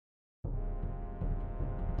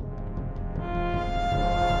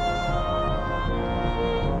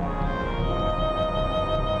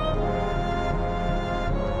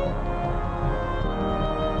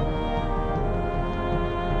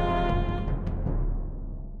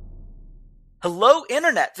Hello,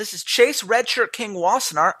 Internet. This is Chase Redshirt King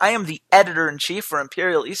Wassenaar. I am the editor-in-chief for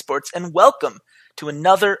Imperial Esports, and welcome to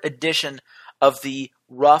another edition of the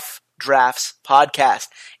Rough Drafts podcast.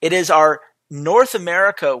 It is our North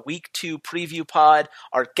America Week 2 preview pod,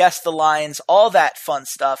 our Guess the Lines, all that fun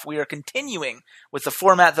stuff. We are continuing with the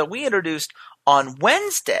format that we introduced on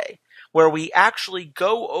Wednesday, where we actually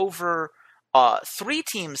go over three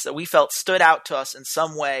teams that we felt stood out to us in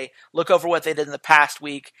some way, look over what they did in the past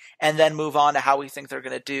week, and then move on to how we think they're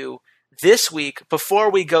going to do this week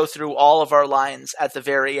before we go through all of our lines at the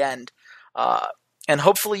very end. And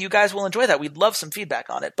hopefully you guys will enjoy that. We'd love some feedback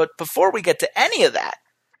on it. But before we get to any of that,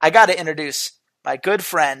 I got to introduce my good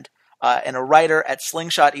friend and a writer at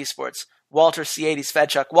Slingshot Esports, Walter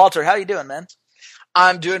C80Svedchuk. Walter, how you doing, man?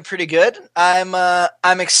 I'm doing pretty good.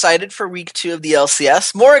 I'm excited for week 2 of the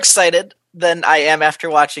LCS. More excited than I am after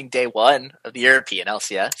watching day 1 of the European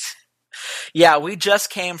LCS. Yeah, we just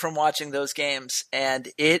came from watching those games, and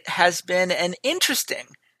it has been an interesting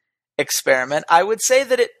experiment. I would say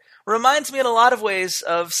that it reminds me in a lot of ways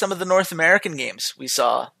of some of the North American games we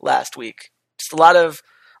saw last week. Just a lot of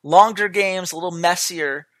longer games, a little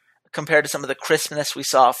messier compared to some of the crispness we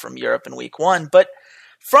saw from Europe in week 1. But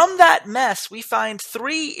from that mess, we find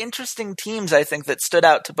three interesting teams, I think, that stood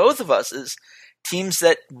out to both of us as teams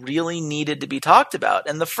that really needed to be talked about.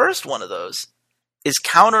 And the first one of those is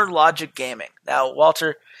Counter Logic Gaming. Now,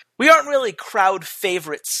 Walter, we aren't really crowd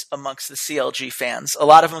favorites amongst the CLG fans. A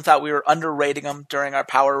lot of them thought we were underrating them during our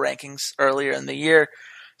power rankings earlier in the year.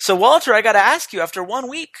 So, Walter, I got to ask you, after 1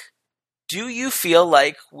 week, do you feel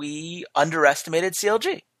like we underestimated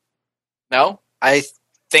CLG? No, I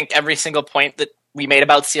think every single point that we made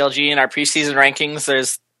about CLG in our preseason rankings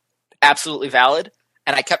is absolutely valid.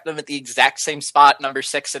 And I kept them at the exact same spot, number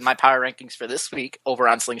 6 in my power rankings for this week over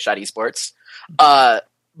on Slingshot Esports.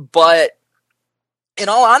 But in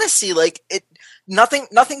all honesty,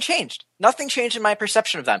 nothing changed. Nothing changed in my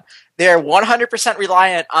perception of them. They're 100%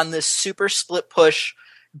 reliant on this super split push.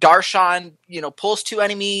 Darshan, pulls two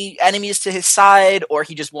enemies to his side, or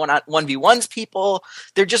he just 1v1s people.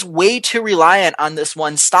 They're just way too reliant on this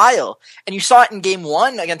one style. And you saw it in game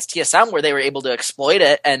 1 against TSM where they were able to exploit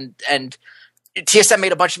it, and TSM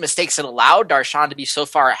made a bunch of mistakes that allowed Darshan to be so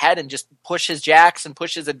far ahead and just push his jacks and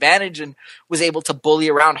push his advantage and was able to bully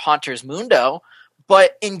around Haunter's Mundo.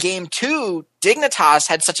 But in game 2, Dignitas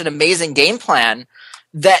had such an amazing game plan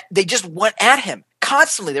that they just went at him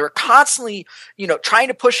constantly. They were constantly, trying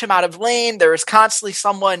to push him out of lane. There was constantly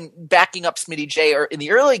someone backing up Smitty J in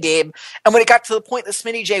the early game. And when it got to the point that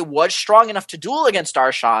Smitty J was strong enough to duel against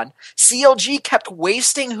Darshan, CLG kept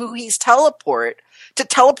wasting Huhi's teleport to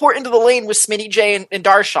teleport into the lane with Smitty J and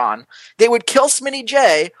Darshan. They would kill Smitty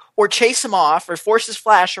J or chase him off or force his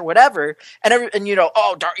flash or whatever.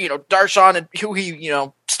 Darshan and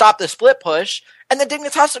Huhi, stop the split push. And then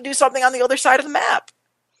Dignitas would do something on the other side of the map.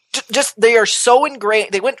 They are so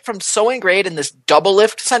ingrained. They went from so ingrained in this double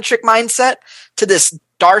lift centric mindset to this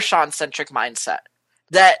Darshan centric mindset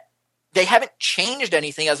that they haven't changed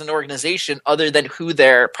anything as an organization other than who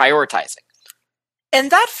they're prioritizing.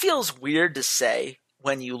 And that feels weird to say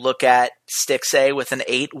when you look at Stixxay with an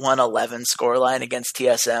 8-1-11 scoreline against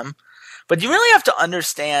TSM. But you really have to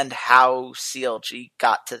understand how CLG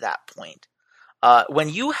got to that point. When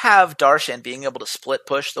you have Darshan being able to split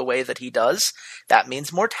push the way that he does, that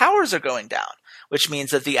means more towers are going down, which means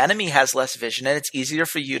that the enemy has less vision and it's easier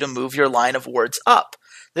for you to move your line of wards up.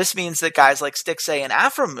 This means that guys like Stixxay and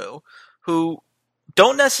Aphromoo, who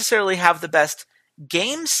don't necessarily have the best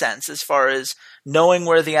game sense as far as knowing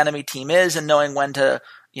where the enemy team is and knowing when to,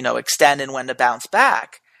 extend and when to bounce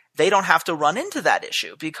back, they don't have to run into that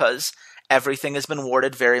issue because everything has been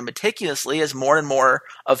warded very meticulously as more and more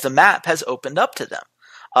of the map has opened up to them.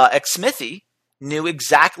 Xmithie knew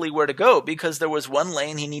exactly where to go because there was one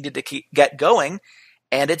lane he needed to get going,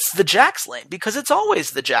 and it's the Jax lane, because it's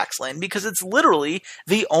always the Jax lane, because it's literally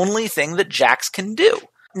the only thing that Jax can do.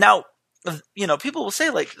 Now, people will say,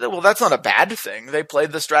 well, that's not a bad thing. They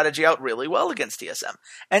played the strategy out really well against TSM.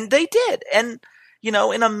 And they did. And,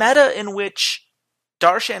 in a meta in which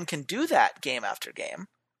Darshan can do that game after game,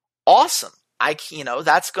 awesome.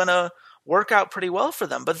 That's going to work out pretty well for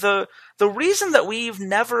them. But the reason that we've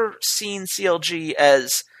never seen CLG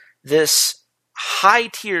as this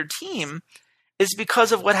high-tier team is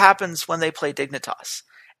because of what happens when they play Dignitas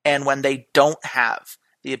and when they don't have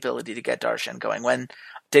the ability to get Darshan going. When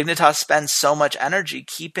Dignitas spends so much energy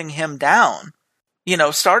keeping him down,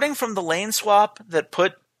 starting from the lane swap that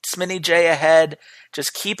put Smitty J ahead,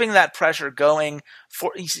 just keeping that pressure going.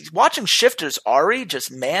 Watching Shifters Ahri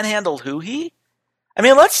just manhandle Huhi. I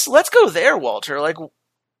mean, let's go there, Walter.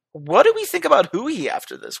 What do we think about Huhi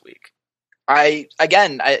after this week?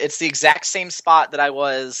 It's the exact same spot that I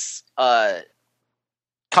was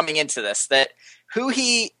coming into this. That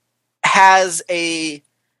Huhi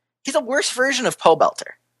he's a worse version of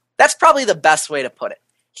Pobelter. That's probably the best way to put it.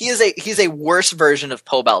 He's a worse version of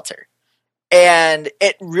Pobelter. And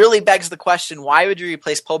it really begs the question, why would you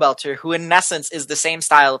replace Pobelter, who in essence is the same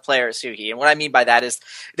style of player as Huhi? And what I mean by that is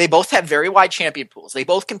they both have very wide champion pools. They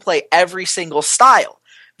both can play every single style.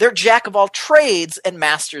 They're jack of all trades and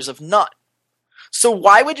masters of none. So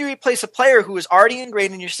why would you replace a player who is already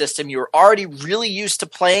ingrained in your system, you were already really used to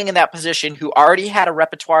playing in that position, who already had a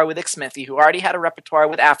repertoire with Xmithie, who already had a repertoire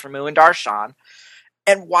with Aphromoo and Darshan?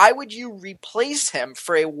 And why would you replace him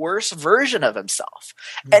for a worse version of himself?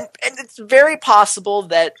 And it's very possible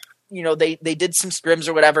that, you know, they did some scrims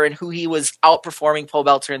or whatever, and Huhi was outperforming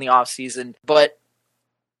Pobelter in the offseason. But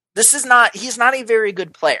he's not a very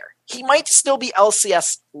good player. He might still be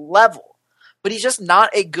LCS level, but he's just not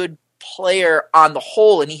a good player on the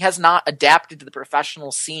whole, and he has not adapted to the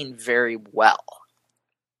professional scene very well.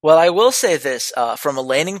 Well, I will say this, from a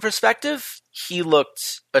laning perspective, he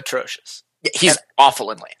looked atrocious. He's awful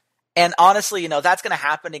in lane. And honestly, you know, that's going to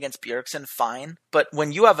happen against Bjergsen, fine. But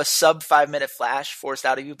when you have a sub 5-minute flash forced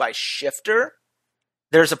out of you by Shifter,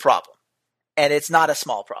 there's a problem. And it's not a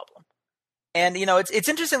small problem. And, you know, it's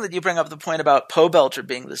interesting that you bring up the point about Pobelter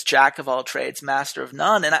being this jack of all trades, master of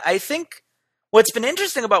none. And I think what's been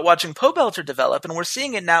interesting about watching Pobelter develop, and we're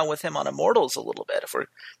seeing it now with him on Immortals a little bit, if we're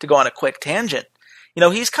to go on a quick tangent, you know,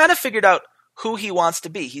 he's kind of figured out who he wants to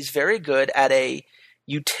be. He's very good at a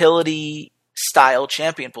utility style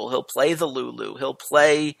champion pool. He'll play the Lulu. He'll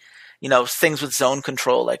play, you know, things with zone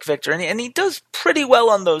control like Victor. And he does pretty well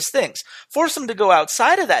on those things. Force him to go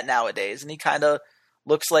outside of that nowadays, and he kind of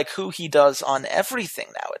looks like who he does on everything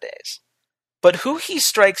nowadays. But who he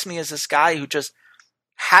strikes me as this guy who just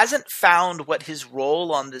hasn't found what his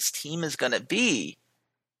role on this team is going to be.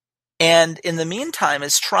 And in the meantime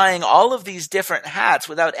is trying all of these different hats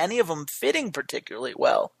without any of them fitting particularly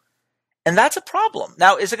well. And that's a problem.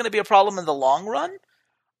 Now, is it going to be a problem in the long run?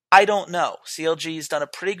 I don't know. CLG's done a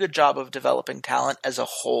pretty good job of developing talent as a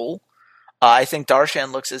whole. I think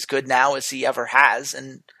Darshan looks as good now as he ever has,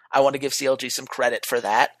 and I want to give CLG some credit for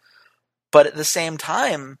that. But at the same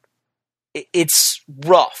time, it's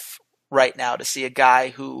rough right now to see a guy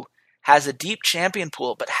who has a deep champion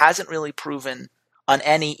pool but hasn't really proven on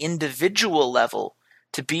any individual level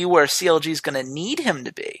to be where CLG is going to need him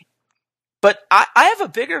to be. But I have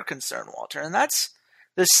a bigger concern, Walter, and that's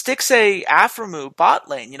the Stixxay Aphromoo bot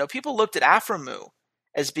lane. You know, people looked at Aphromoo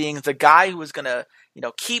as being the guy who was going to, you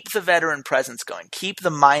know, keep the veteran presence going, keep the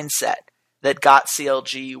mindset that got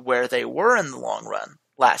CLG where they were in the long run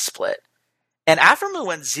last split. And Aphromoo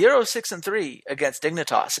went 0-6-3 against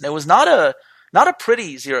Dignitas, and it was not a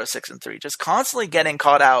pretty 0-6-3, just constantly getting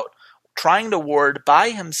caught out, trying to ward by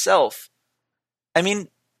himself. I mean,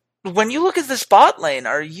 when you look at this bot lane,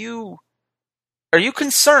 are you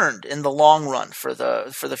concerned in the long run for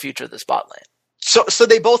the future of this bot lane? So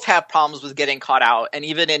they both have problems with getting caught out, and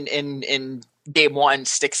even in game one,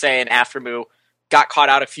 Stixxay and Aphromoo got caught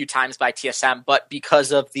out a few times by TSM, but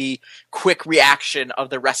because of the quick reaction of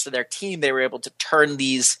the rest of their team, they were able to turn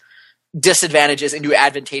these disadvantages into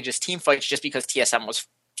advantageous team fights just because TSM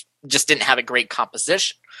just didn't have a great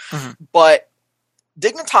composition. Mm-hmm. But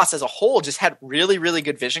Dignitas as a whole just had really, really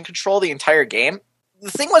good vision control the entire game.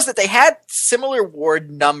 The thing was that they had similar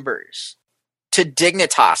ward numbers to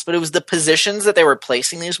Dignitas, but it was the positions that they were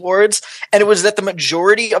placing these wards, and it was that the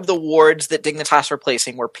majority of the wards that Dignitas were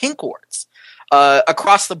placing were pink wards.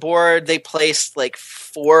 Across the board, they placed like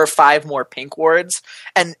 4 or 5 more pink wards,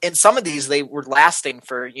 and in some of these, they were lasting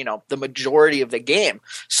for, you know, the majority of the game.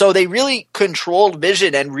 So they really controlled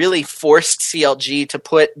vision and really forced CLG to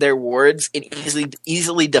put their wards in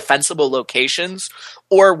easily defensible locations,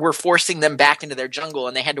 or were forcing them back into their jungle,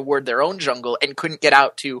 and they had to ward their own jungle and couldn't get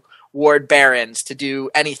out to ward Barons, to do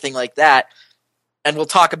anything like that. And we'll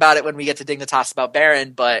talk about it when we get to Dignitas about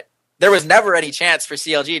Baron, but there was never any chance for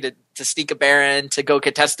CLG to sneak a Baron, to go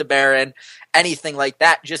contest a Baron, anything like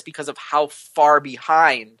that, just because of how far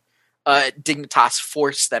behind Dignitas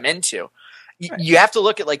forced them into. Right. You have to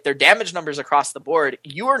look at like their damage numbers across the board.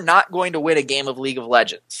 You are not going to win a game of League of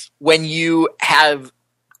Legends when you have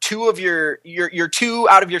two of your 2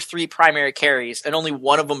 out of your 3 primary carries, and only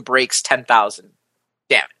one of them breaks 10,000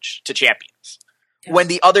 damage to champions. Yeah. When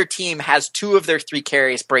the other team has 2 of their 3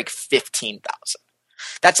 carries break 15,000.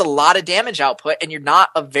 That's a lot of damage output, and you're not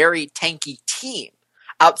a very tanky team.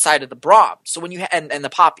 outside of the Braum. So when you and the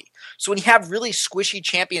Poppy. So when you have really squishy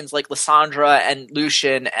champions like Lissandra and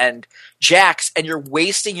Lucian and Jax, and you're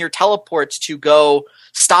wasting your teleports to go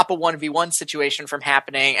stop a 1v1 situation from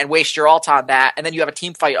happening and waste your ult on that, and then you have a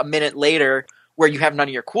team fight a minute later where you have none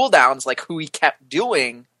of your cooldowns, like who he kept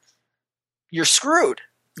doing, you're screwed.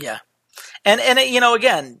 Yeah. And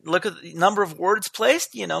again, look at the number of wards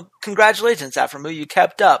placed. Congratulations, Aphromoo, you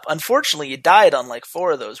kept up. Unfortunately, you died on like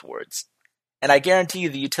 4 of those wards. And I guarantee you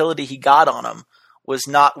the utility he got on them was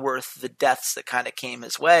not worth the deaths that kind of came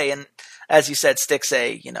his way. And as you said,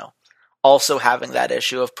 Stixxay, also having that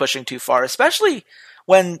issue of pushing too far, especially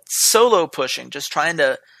when solo pushing, just trying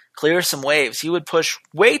to clear some waves. He would push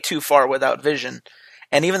way too far without vision.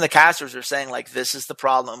 And even the casters are saying, like, this is the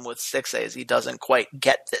problem with Stixxay, is he doesn't quite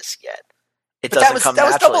get this yet. That was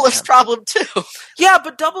Doublelift's problem too. Yeah,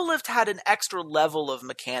 but Doublelift had an extra level of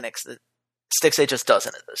mechanics that Stixxay just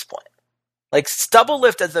doesn't at this point. Like,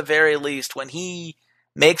 Doublelift, at the very least, when he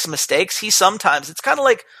makes mistakes, he sometimes, it's kind of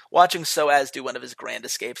like watching Soaz do one of his grand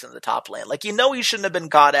escapes in the top lane. Like, he shouldn't have been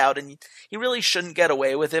caught out, and he really shouldn't get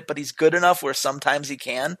away with it, but he's good enough where sometimes he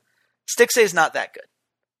can. Stixxay's not that good.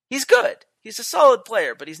 He's good. He's a solid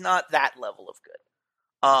player, but he's not that level of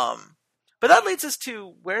good. But that leads us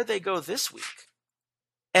to where they go this week.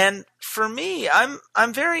 And for me,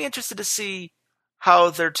 I'm very interested to see how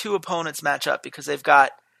their 2 opponents match up, because they've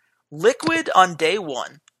got Liquid on day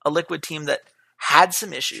 1, a Liquid team that had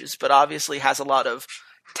some issues, but obviously has a lot of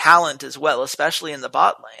talent as well, especially in the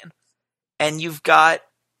bot lane. And you've got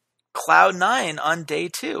Cloud9 on day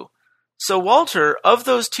 2. So, Walter, of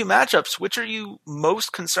those 2 matchups, which are you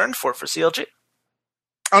most concerned for CLG?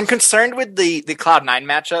 I'm concerned with the Cloud9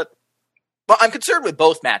 matchup. Well, I'm concerned with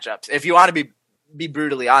both matchups, if you want to be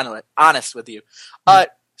brutally honest with you.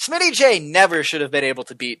 Smitty J never should have been able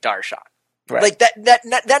to beat Darshan. Right. Like,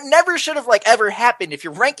 that never should have, like, ever happened. If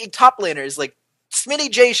you're ranking top laners, like,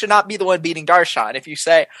 Smitty J should not be the one beating Darshan. If you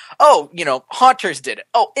say, Haunters did it.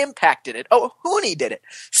 Oh, Impact did it. Oh, Huni did it.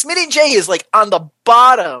 Smitty J is, like, on the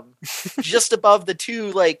bottom, just above the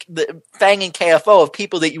 2, like, the Fang and KFO of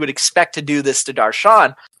people that you would expect to do this to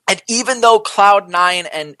Darshan. And even though Cloud9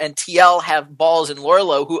 and TL have Balls and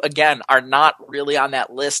Lorlo, who, again, are not really on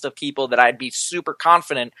that list of people that I'd be super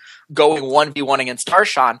confident going 1v1 against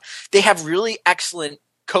Darshan, they have really excellent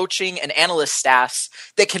coaching and analyst staffs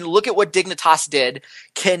that can look at what Dignitas did,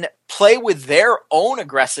 can play with their own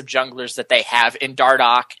aggressive junglers that they have in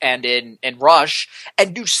Dardoch and in Rush,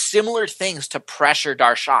 and do similar things to pressure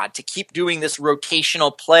Darshan, to keep doing this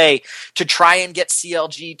rotational play to try and get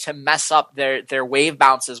CLG to mess up their wave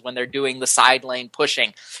bounces when they're doing the side lane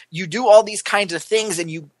pushing. You do all these kinds of things,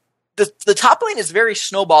 and the top lane is very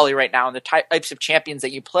snowbally right now in the types of champions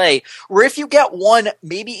that you play, where if you get one,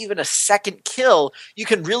 maybe even a second kill, you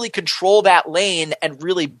can really control that lane and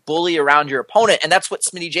really bully around your opponent. And that's what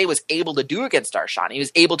Smitty J was able to do against Darshan. He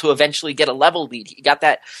was able to eventually get a level lead. He got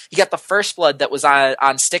the first blood that was on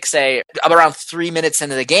Stixxay around 3 minutes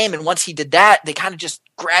into the game. And once he did that, they kind of just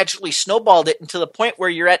gradually snowballed it into the point where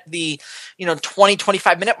you're at the 20,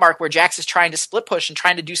 25 minute mark where Jax is trying to split push and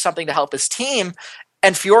trying to do something to help his team.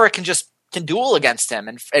 And Fiora can duel against him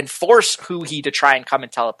and force Huhi to try and come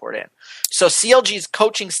and teleport in. So CLG's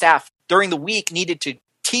coaching staff during the week needed to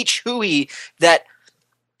teach Huhi that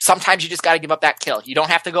sometimes you just got to give up that kill. You don't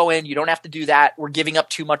have to go in. You don't have to do that. We're giving up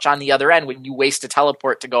too much on the other end when you waste a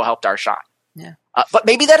teleport to go help Darshan. Yeah. But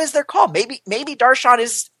maybe that is their call. Maybe Darshan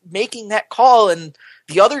is making that call and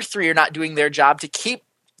the other 3 are not doing their job to keep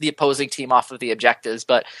the opposing team off of the objectives.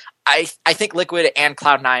 But I think Liquid and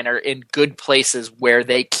Cloud9 are in good places where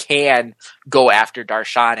they can go after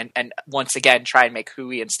Darshan and once again try and make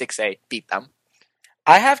Huhi and Stixxay beat them.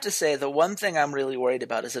 I have to say, the one thing I'm really worried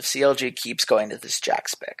about is if CLG keeps going to this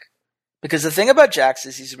Jax pick. Because the thing about Jax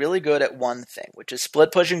is he's really good at one thing, which is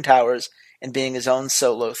split pushing towers and being his own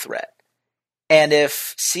solo threat. And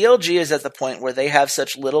if CLG is at the point where they have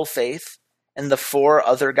such little faith in the 4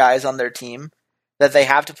 other guys on their team that they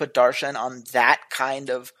have to put Darshan on that kind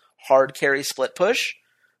of hard carry split push,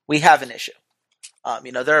 we have an issue.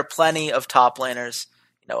 There are plenty of top laners,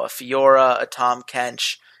 a Fiora, a Tahm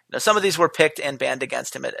Kench. Some of these were picked and banned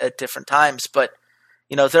against him at different times, but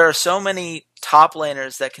there are so many top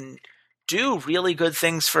laners that can do really good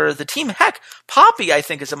things for the team. Heck, Poppy, I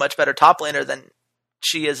think, is a much better top laner than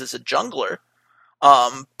she is as a jungler.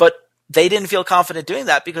 But they didn't feel confident doing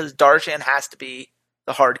that because Darshan has to be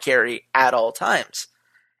the hard carry at all times.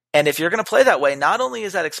 And if you're going to play that way, not only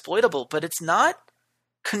is that exploitable, but it's not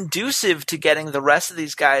conducive to getting the rest of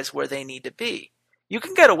these guys where they need to be. You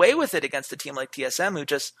can get away with it against a team like TSM who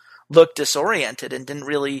just looked disoriented and didn't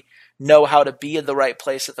really know how to be in the right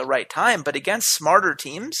place at the right time. But against smarter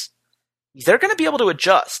teams, they're going to be able to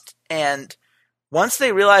adjust. And once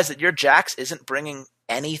they realize that your Jax isn't bringing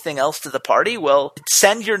anything else to the party, well,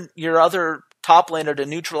 send your other top laner to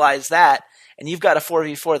neutralize that, and you've got a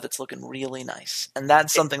 4v4 that's looking really nice. And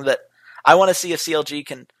that's something that I want to see if CLG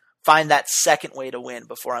can find that second way to win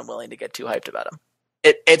before I'm willing to get too hyped about them.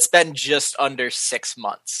 It's been just under 6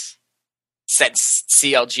 months since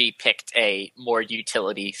CLG picked a more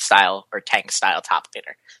utility style or tank style top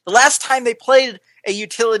laner. The last time they played a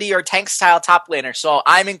utility or tank style top laner, so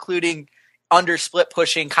I'm including under split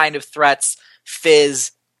pushing kind of threats,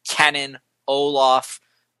 Fizz, Kennen, Olaf,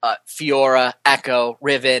 Fiora, Echo,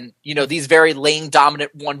 Riven, these very lane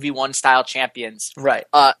dominant 1v1 style champions. Right.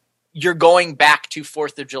 You're going back to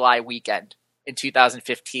 4th of July weekend in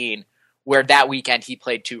 2015, where that weekend he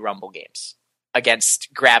played 2 Rumble games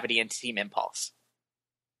against Gravity and Team Impulse.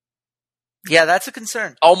 Yeah, that's a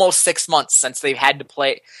concern. Almost 6 months since they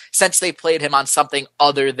played him on something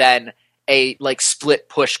other than a split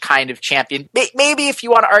push kind of champion. Maybe if you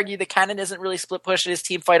want to argue that Kennen isn't really split push, it is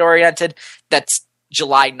team fight oriented, that's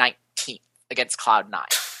July 19th against Cloud9.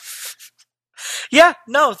 Yeah,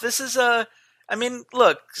 no, this is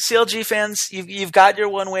look, CLG fans, you've got your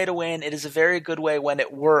one way to win. It is a very good way when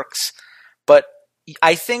it works. But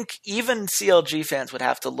I think even CLG fans would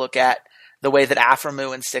have to look at the way that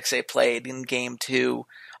Aphromoo and Stixxay played in Game 2,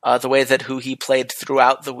 the way that Huhi played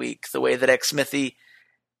throughout the week, the way that Xmithie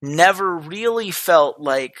never really felt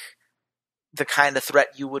like the kind of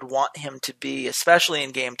threat you would want him to be, especially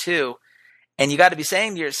in Game 2. And you got to be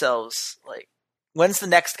saying to yourselves, when's the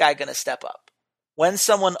next guy going to step up? When's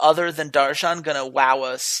someone other than Darshan going to wow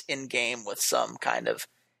us in game with some kind of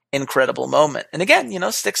incredible moment? And again,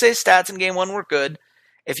 Stixxay's stats in Game 1 were good.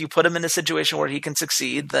 If you put him in a situation where he can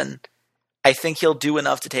succeed, then I think he'll do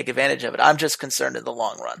enough to take advantage of it. I'm just concerned in the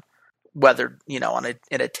long run, whether, in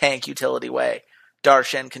a tank utility way,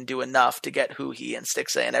 Darshan can do enough to get Huhi and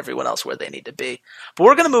Stixxay and everyone else where they need to be. But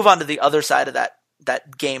we're going to move on to the other side of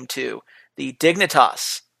that Game 2, the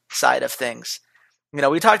Dignitas side of things.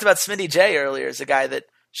 We talked about Smitty J earlier as a guy that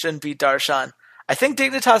shouldn't beat Darshan. I think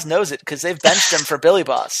Dignitas knows it because they've benched him for Billy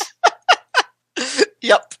Boss.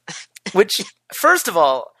 Yep. Which, first of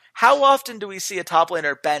all, how often do we see a top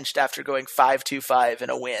laner benched after going 5-2-5 in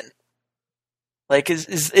a win?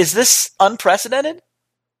 Is this unprecedented?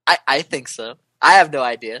 I think so. I have no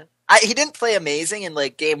idea. He didn't play amazing in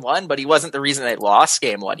Game 1, but he wasn't the reason they lost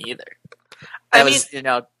Game 1 either. That was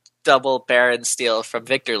double Baron steal from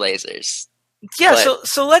Victor Lasers. Yeah,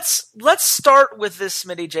 so let's start with this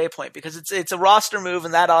Smitty J point because it's a roster move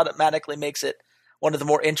and that automatically makes it one of the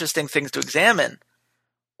more interesting things to examine.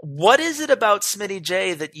 What is it about Smitty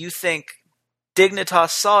J that you think Dignitas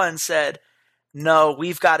saw and said, no,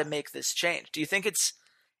 we've got to make this change? Do you think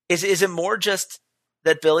is it more just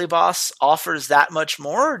that Billy Boss offers that much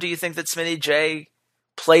more, or do you think that Smitty J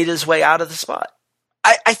played his way out of the spot?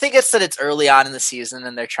 I think it's that it's early on in the season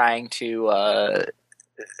and they're trying to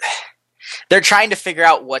figure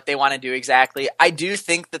out what they want to do exactly. I do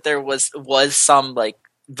think that there was some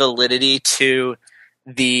validity to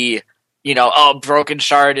the Broken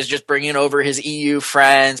Shard is just bringing over his EU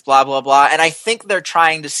friends, blah blah blah. And I think they're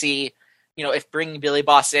trying to see if bringing Billy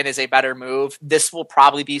Boss in is a better move. This will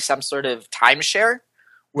probably be some sort of timeshare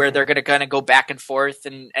where they're going to go back and forth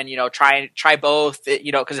and try both.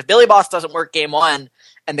 Because if Billy Boss doesn't work Game 1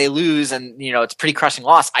 and they lose and it's a pretty crushing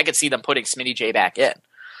loss, I could see them putting Smitty J back in.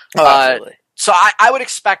 Oh, absolutely. So I would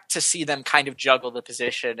expect to see them kind of juggle the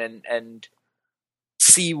position and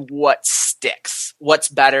see what sticks, what's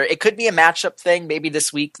better. It could be a matchup thing. Maybe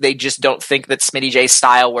this week they just don't think that Smitty J's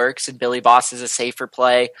style works and Billy Boss is a safer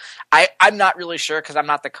play. I'm not really sure because I'm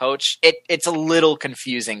not the coach. It's a little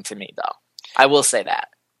confusing to me, though. I will say that.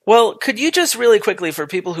 Well, could you just really quickly, for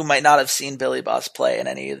people who might not have seen Billy Boss play in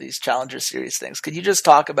any of these Challenger Series things, could you just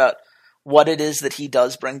talk about what it is that he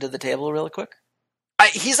does bring to the table really quick?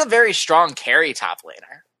 He's a very strong carry top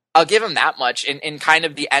laner. I'll give him that much. In kind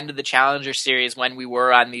of the end of the Challenger Series when we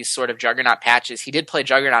were on these sort of Juggernaut patches, he did play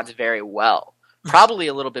Juggernauts very well. Probably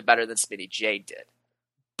a little bit better than Smitty J did.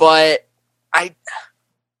 But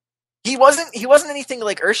he wasn't anything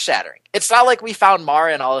earth-shattering. It's not like we found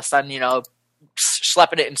Mara and all of a sudden,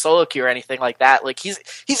 schlepping it in solo queue or anything like that.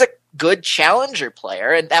 He's a good challenger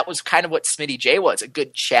player, and that was kind of what Smitty J was, a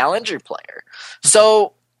good challenger player.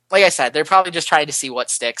 So, like I said, they're probably just trying to see what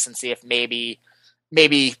sticks and see if maybe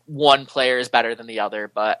one player is better than the other,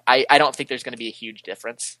 but I don't think there's going to be a huge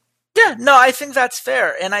difference. Yeah, no, I think that's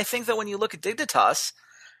fair. And I think that when you look at Dignitas,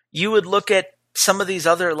 you would look at some of these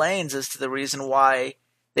other lanes as to the reason why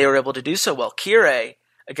they were able to do so well. Kirei,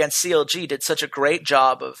 against CLG did such a great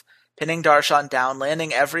job of pinning Darshan down,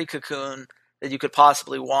 landing every cocoon that you could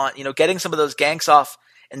possibly want, getting some of those ganks off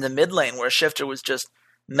in the mid lane where Shifter was just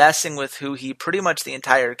messing with Huhi pretty much the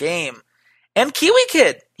entire game. And Kiwi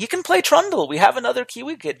Kid, he can play Trundle. We have another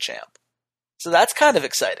Kiwi Kid champ. So that's kind of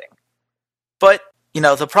exciting. But,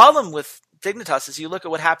 the problem with Dignitas is you look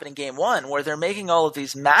at what happened in game 1 where they're making all of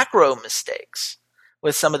these macro mistakes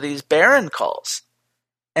with some of these Baron calls.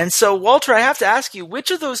 And so, Walter, I have to ask you,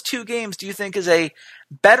 which of those 2 games do you think is a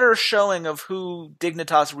better showing of who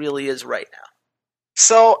Dignitas really is right now?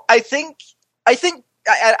 So I think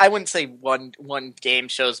I wouldn't say one game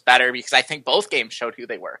shows better because I think both games showed who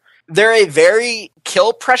they were. They're a very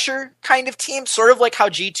kill pressure kind of team, sort of like how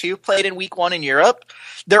G2 played in week 1 in Europe.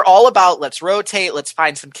 They're all about let's rotate, let's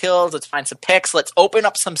find some kills, let's find some picks, let's open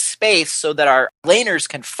up some space so that our laners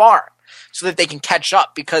can farm, so that they can catch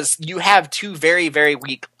up, because you have 2 very, very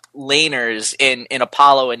weak laners in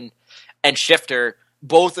Apollo and Shifter,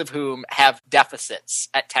 both of whom have deficits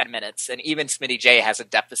at 10 minutes. And even Smitty J has a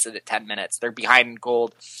deficit at 10 minutes. They're behind in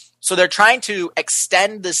gold. So they're trying to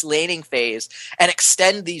extend this laning phase and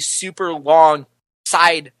extend these super long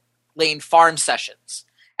side lane farm sessions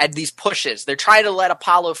and these pushes. They're trying to let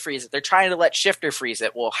Apollo freeze it. They're trying to let Shifter freeze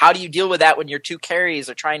it. Well, how do you deal with that when your 2 carries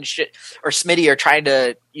are trying to or Smitty are trying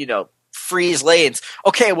to, freeze lanes?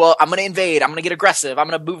 Okay, well, I'm going to invade. I'm going to get aggressive. I'm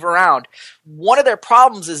going to move around. One of their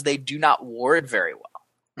problems is they do not ward very well.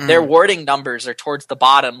 Their warding numbers are towards the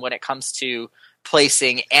bottom when it comes to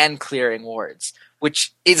placing and clearing wards,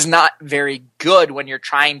 which is not very good when you're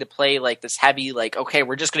trying to play like this heavy, okay,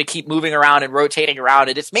 we're just going to keep moving around and rotating around.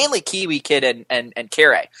 And it's mainly Kiwi Kid and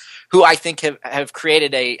Kire, who I think have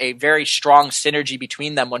created a very strong synergy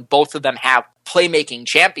between them when both of them have playmaking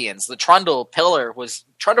champions. The Trundle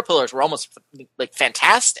pillars were almost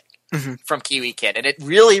fantastic. From Kiwi Kid. And it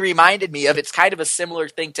really reminded me of, it's kind of a similar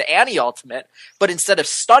thing to Annie Ultimate, but instead of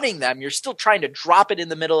stunning them, you're still trying to drop it in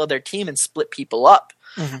the middle of their team and split people up.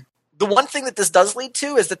 The one thing that this does lead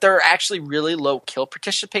to is that there are actually really low kill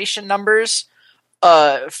participation numbers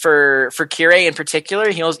for Kire in particular.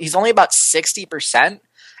 He's only about 60%.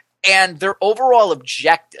 And their overall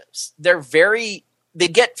objectives, they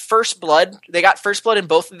get first blood. They got first blood in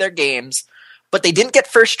both of their games, but they didn't get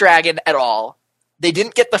first dragon at all. They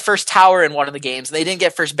didn't get the first tower in one of the games. They didn't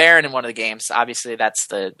get first Baron in one of the games. Obviously, that's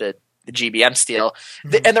the GBM steal.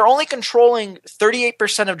 And they're only controlling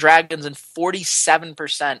 38% of dragons and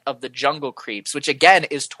 47% of the jungle creeps, which, again,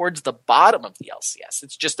 is towards the bottom of the LCS.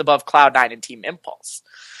 It's just above Cloud9 and Team Impulse.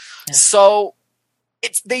 Yeah. So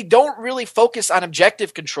they don't really focus on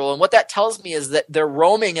objective control. And what that tells me is that their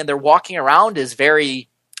roaming and their walking around is very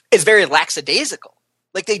lackadaisical.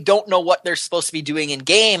 They don't know what they're supposed to be doing in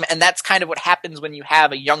game, and that's kind of what happens when you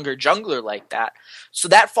have a younger jungler like that. So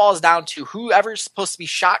that falls down to whoever's supposed to be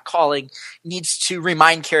shot calling needs to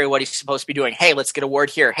remind Kire what he's supposed to be doing. Hey, let's get a ward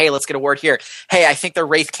here. Hey, let's get a ward here. Hey, I think their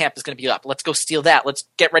Wraith camp is going to be up. Let's go steal that. Let's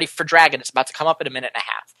get ready for Dragon. It's about to come up in a minute and a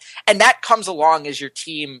half. And that comes along as your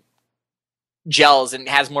team gels and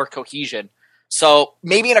has more cohesion. So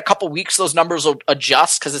maybe in a couple weeks those numbers will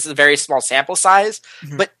adjust because this is a very small sample size,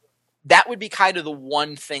 but that would be kind of the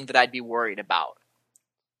one thing that I'd be worried about.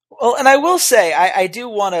 Well, and I will say, I do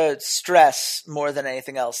want to stress more than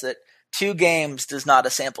anything else that 2 games does not a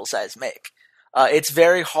sample size make. It's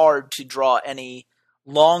very hard to draw any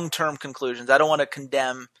long-term conclusions. I don't want to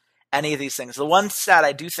condemn any of these things. The one stat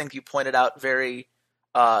I do think you pointed out very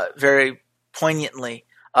poignantly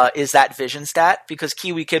is that vision stat, because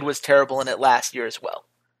Kiwi Kid was terrible in it last year as well.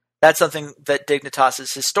 That's something that Dignitas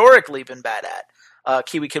has historically been bad at.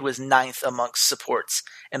 Kiwi Kid was 9th amongst supports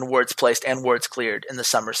in wards placed and wards cleared in the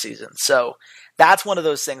summer season. So that's one of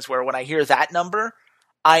those things where when I hear that number,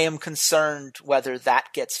 I am concerned whether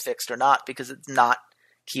that gets fixed or not, because it's not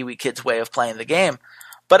Kiwi Kid's way of playing the game.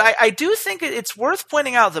 But I do think it's worth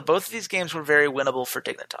pointing out that both of these games were very winnable for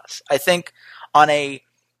Dignitas. I think on a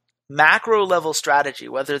macro level strategy,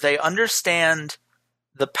 whether they understand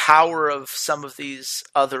the power of some of these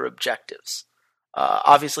other objectives.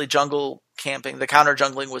 Obviously, jungle camping, the counter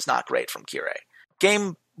jungling was not great from Kire.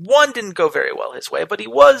 Game 1 didn't go very well his way, but he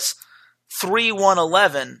was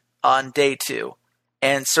 3-1-11 on day 2,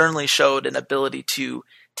 and certainly showed an ability to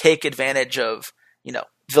take advantage of,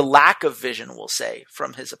 the lack of vision, we'll say,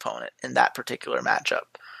 from his opponent in that particular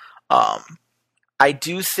matchup. I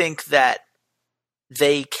do think that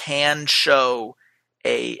they can show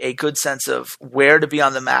a good sense of where to be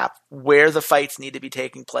on the map, where the fights need to be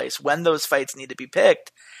taking place, when those fights need to be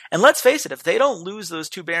picked. And let's face it, if they don't lose those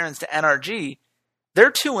 2 Barons to NRG,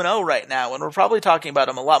 they're 2-0 right now, and we're probably talking about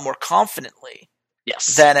them a lot more confidently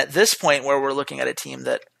than at this point where we're looking at a team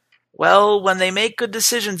that well, when they make good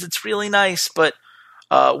decisions, it's really nice, but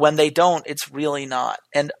when they don't, it's really not.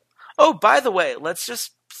 And, oh, by the way, let's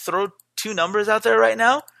just throw two numbers out there right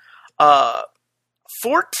now.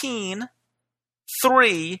 14,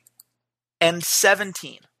 3, and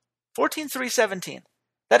 17. 14, 3, 17.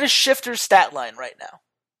 That is Shifter's stat line right now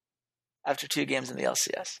after 2 games in the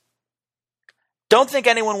LCS. Don't think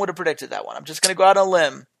anyone would have predicted that one. I'm just going to go out on a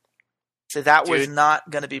limb. Say that was not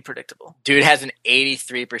going to be predictable. Dude has an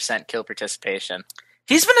 83% kill participation.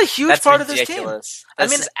 He's been a huge part of this team.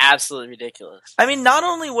 This is absolutely ridiculous. I mean, not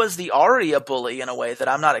only was the Ahri a bully in a way that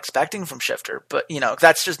I'm not expecting from Shifter, but,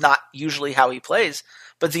 that's just not usually how he plays.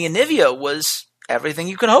 But the Anivia was everything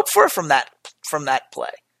you can hope for from that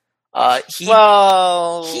play. He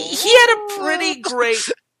had a pretty great...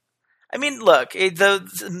 I mean, look,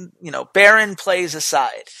 Baron plays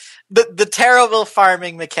aside. The terrible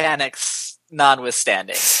farming mechanics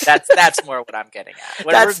notwithstanding. That's more what I'm getting at.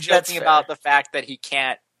 When we're joking about the fact that he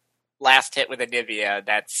can't last hit with Anivia,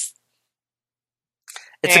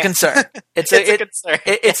 it's a concern. It's a concern.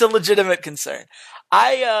 It's a legitimate concern.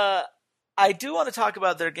 I do want to talk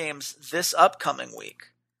about their games this upcoming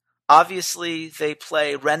week. Obviously, they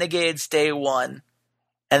play Renegades day 1,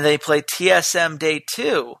 and they play TSM day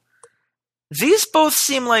 2. These both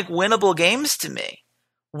seem like winnable games to me.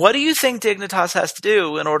 What do you think Dignitas has to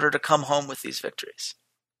do in order to come home with these victories?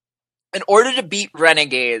 In order to beat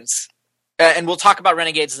Renegades, and we'll talk about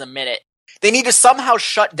Renegades in a minute, they need to somehow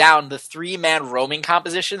shut down the 3-man roaming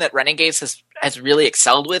composition that Renegades has really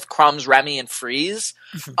excelled with, Crumbs, Remy, and Freeze.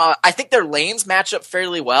 I think their lanes match up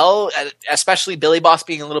fairly well, especially Billy Boss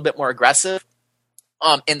being a little bit more aggressive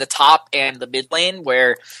in the top and the mid lane,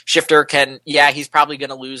 where Shifter he's probably going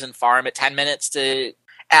to lose and farm at 10 minutes to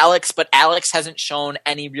Alex, but Alex hasn't shown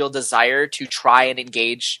any real desire to try and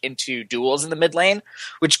engage into duels in the mid lane,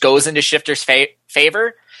 which goes into Shifter's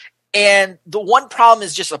favor. And the one problem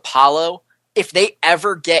is just Apollo. If they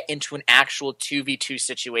ever get into an actual 2v2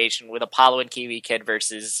 situation with Apollo and Kiwi Kid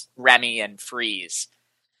versus Remy and Freeze,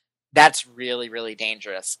 that's really, really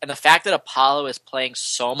dangerous. And the fact that Apollo is playing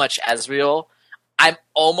so much Ezreal, I'm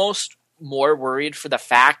almost more worried for the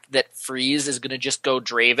fact that Freeze is going to just go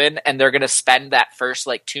Draven and they're going to spend that first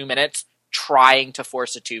 2 minutes trying to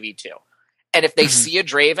force a 2v2. And if they see a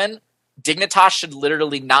Draven, Dignitas should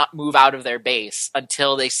literally not move out of their base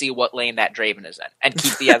until they see what lane that Draven is in and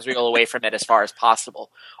keep the Ezreal away from it as far as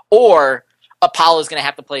possible. Or Apollo is going to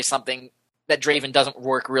have to play something that Draven doesn't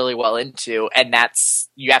work really well into, and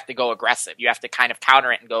you have to go aggressive. You have to kind of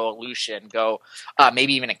counter it and go a Lucian, go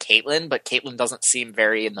maybe even a Caitlyn, but Caitlyn doesn't seem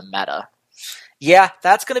very in the meta. Yeah,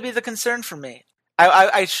 that's going to be the concern for me.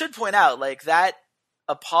 I should point out, that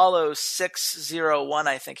Apollo 6-0-1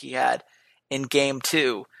 I think he had in Game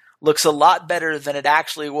 2 looks a lot better than it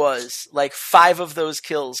actually was. 5 of those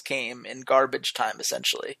kills came in garbage time,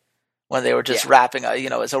 essentially, when they were just wrapping up,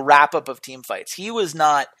 as a wrap-up of team fights. He was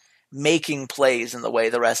not making plays in the way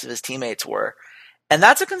the rest of his teammates were. And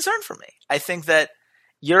that's a concern for me. I think that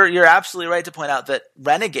you're absolutely right to point out that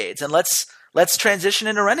Renegades, and let's transition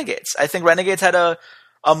into Renegades. I think Renegades had a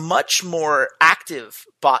much more active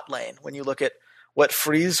bot lane when you look at what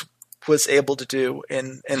Freeze was able to do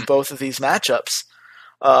in both of these matchups.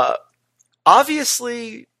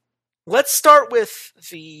 Obviously, let's start with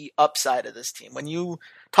the upside of this team. When you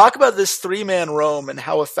talk about this 3-man roam and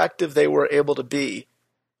how effective they were able to be,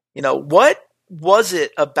 what was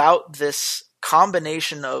it about this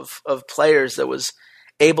combination of players that was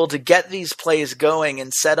able to get these plays going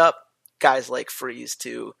and set up guys like Freeze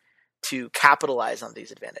to capitalize on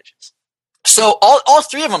these advantages? So all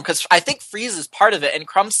 3 of them, because I think Freeze is part of it, and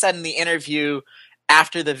Crumb said in the interview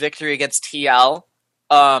after the victory against TL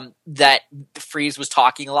that Freeze was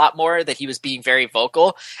talking a lot more, that he was being very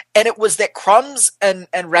vocal, and it was that Crumbs and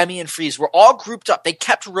Remy and Freeze were all grouped up. They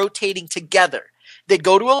kept rotating together. They'd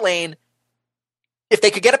go to a lane. If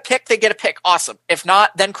they could get a pick, they'd get a pick. Awesome. If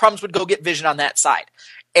not, then Crumbs would go get vision on that side.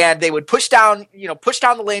 And they would push down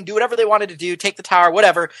the lane, do whatever they wanted to do, take the tower,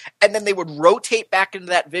 whatever. And then they would rotate back into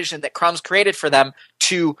that vision that Crumbs created for them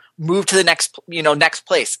to move to the next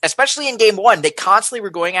place. Especially in Game 1, they constantly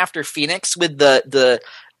were going after Phoenix with the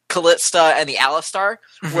Kalista and the Alistar,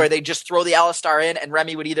 where they just throw the Alistar in and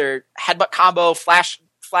Remy would either headbutt combo, flash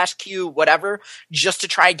Q, whatever, just to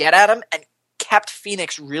try and get at him, and kept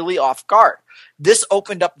Phoenix really off guard. This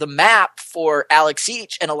opened up the map for Alex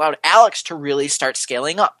Each and allowed Alex to really start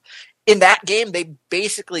scaling up. In that game, they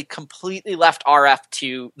basically completely left RF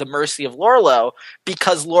to the mercy of Lorlo,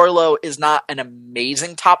 because Lorlo is not an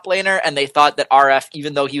amazing top laner, and they thought that RF,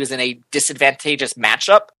 even though he was in a disadvantageous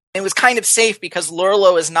matchup, it was kind of safe because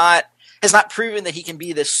Lorlo is not has not proven that he can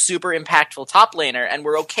be this super impactful top laner, and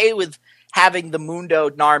we're okay with having the Mundo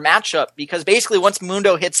Gnar matchup because basically once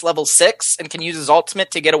Mundo hits level 6 and can use his ultimate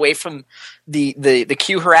to get away from the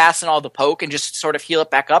Q harass and all the poke and just sort of heal it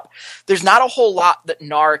back up, there's not a whole lot that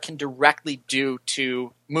Gnar can directly do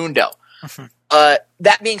to Mundo.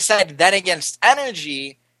 That being said, then against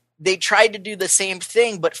Energy, they tried to do the same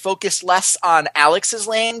thing but focused less on Alex's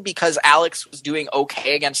lane because Alex was doing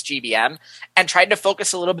okay against GBM and tried to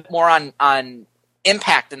focus a little bit more on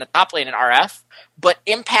Impact in the top lane in RF, but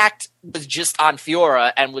Impact was just on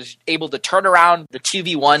Fiora and was able to turn around the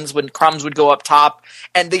 2v1s when Crumbs would go up top,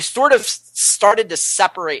 and they sort of started to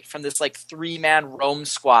separate from this like 3-man roam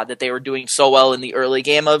squad that they were doing so well in the early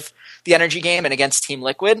game of the Energy game and against Team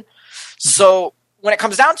Liquid. So when it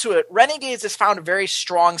comes down to it, Renegades has found a very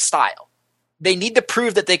strong style. They need to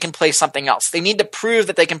prove that they can play something else. They need to prove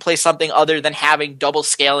that they can play something other than having double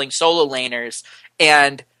scaling solo laners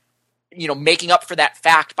and making up for that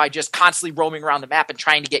fact by just constantly roaming around the map and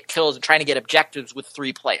trying to get kills and trying to get objectives with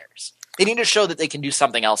 3 players. They need to show that they can do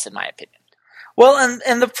something else, in my opinion. Well,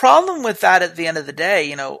 and the problem with that at the end of the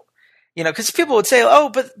day, because people would say, oh,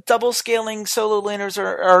 but double scaling solo laners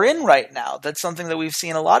are in right now. That's something that we've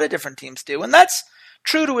seen a lot of different teams do. And that's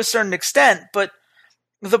true to a certain extent. But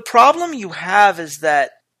the problem you have is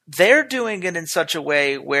that they're doing it in such a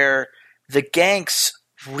way where the ganks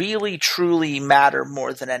really truly matter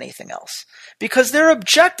more than anything else. Because their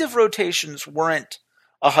objective rotations weren't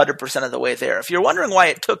 100% of the way there. If you're wondering why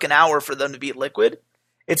it took an hour for them to beat Liquid,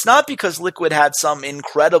 it's not because Liquid had some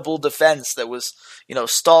incredible defense that was,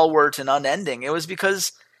 stalwart and unending. It was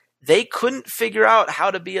because they couldn't figure out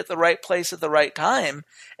how to be at the right place at the right time.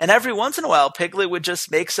 And every once in a while, Piglet would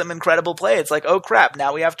just make some incredible play. It's like, oh crap,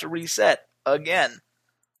 now we have to reset again.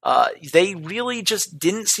 They really just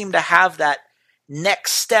didn't seem to have that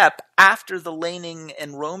next step after the laning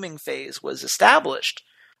and roaming phase was established.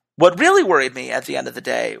 What really worried me at the end of the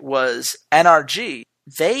day was NRG.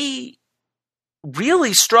 They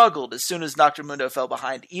really struggled as soon as Nocturmundo fell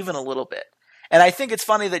behind, even a little bit. And I think it's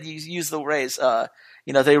funny that you use the phrase,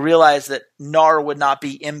 they realized that Gnar would not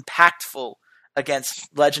be impactful against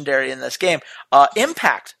Legendary in this game.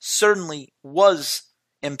 Impact certainly was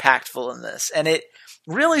impactful in this, and it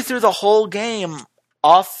really threw the whole game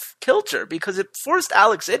off kilter because it forced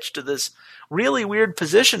Alex Ich to this really weird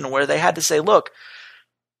position where they had to say, look,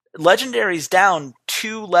 Legendary's down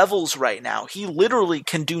 2 levels right now. He literally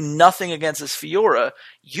can do nothing against his Fiora.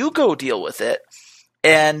 You go deal with it.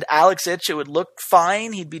 And Alex Ich, it would look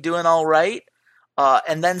fine. He'd be doing all right.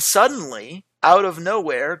 And then suddenly, out of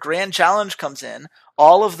nowhere, Grand Challenge comes in.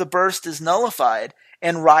 All of the burst is nullified,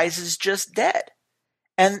 and Ryze is just dead.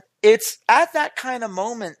 And it's at that kind of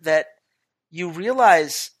moment that you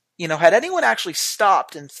realize, had anyone actually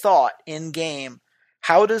stopped and thought in-game,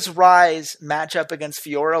 how does Ryze match up against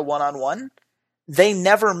Fiora one-on-one? They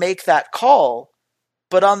never make that call.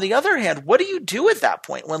 But on the other hand, what do you do at that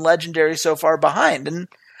point when Legendary is so far behind? And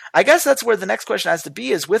I guess that's where the next question has to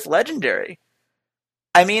be is with Legendary.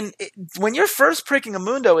 I mean, when you're first pricking a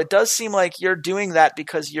Mundo, it does seem like you're doing that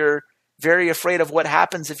because you're very afraid of what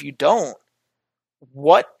happens if you don't.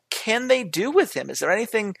 What can they do with him? Is there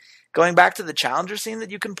anything going back to the Challenger scene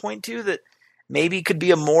that you can point to that maybe could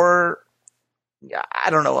be a more,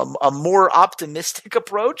 a more optimistic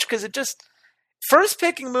approach? Because it just, first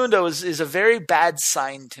picking Mundo is a very bad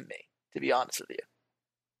sign to me, to be honest with you.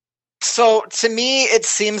 So to me, it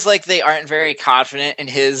seems like they aren't very confident in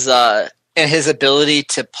his ability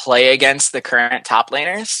to play against the current top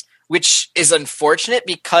laners, which is unfortunate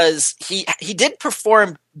because he did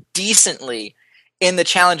perform decently in the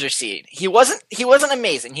Challenger scene. He wasn't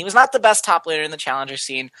amazing. He was not the best top laner in the Challenger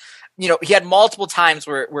scene. He had multiple times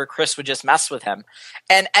where Chris would just mess with him.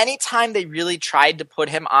 And anytime they really tried to put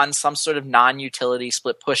him on some sort of non-utility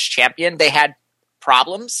split push champion, they had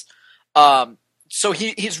problems. So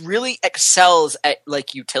he's really excels at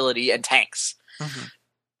like utility and tanks. Mm-hmm.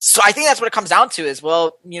 So I think that's what it comes down to is,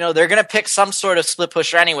 well, they're going to pick some sort of split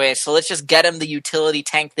pusher anyway, so let's just get him the utility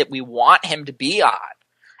tank that we want him to be on.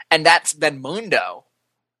 And that's been Mundo.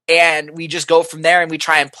 And we just go from there and we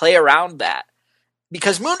try and play around that.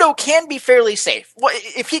 Because Mundo can be fairly safe.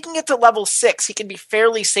 If he can get to level 6, he can be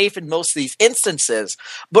fairly safe in most of these instances.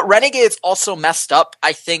 But Renegade's also messed up.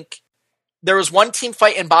 I think there was one team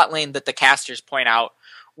fight in bot lane that the casters point out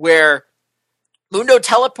where Mundo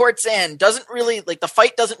teleports in, doesn't really, the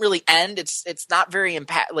fight doesn't really end. It's not very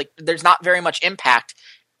there's not very much impact.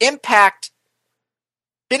 Impact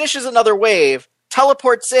finishes another wave,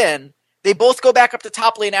 teleports in, they both go back up to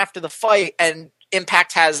top lane after the fight, and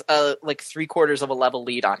Impact has a 3/4 of a level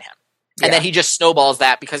lead on him. And then he just snowballs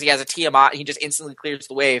that because he has a Tiamat. He just instantly clears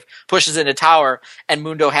the wave, pushes into tower, and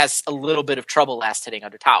Mundo has a little bit of trouble last hitting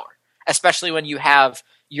under tower. Especially when you have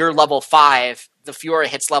your level 5, the Fiora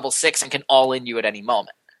hits level 6 and can all in you at any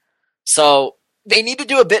moment. So they need to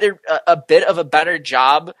do a bit of a better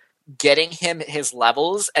job getting him his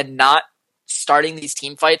levels and not starting these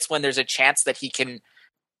team fights when there's a chance that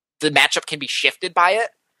the matchup can be shifted by it.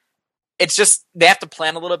 It's just, they have to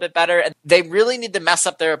plan a little bit better, and they really need to mess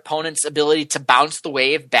up their opponent's ability to bounce the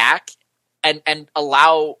wave back and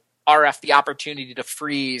allow RF the opportunity to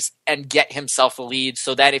freeze and get himself a lead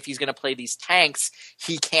so that if he's going to play these tanks,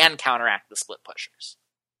 he can counteract the split pushers.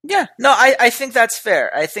 Yeah, no, I think that's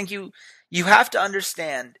fair. I think you have to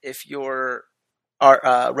understand, if you're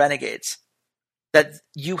Renegades, that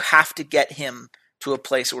you have to get him to a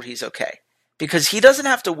place where he's okay. Because he doesn't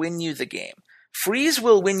have to win you the game. Freeze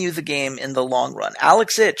will win you the game in the long run.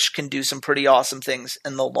 Alex Ich can do some pretty awesome things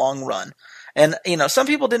in the long run. And, some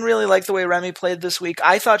people didn't really like the way Remy played this week.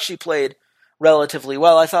 I thought she played relatively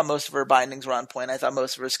well. I thought most of her bindings were on point. I thought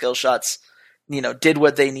most of her skill shots, did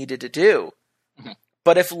what they needed to do. Mm-hmm.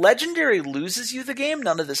 But if Legendary loses you the game,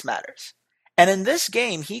 none of this matters. And in this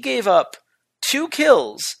game, he gave up 2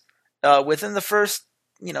 kills within the first,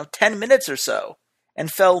 10 minutes or so, and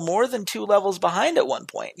fell more than 2 levels behind at one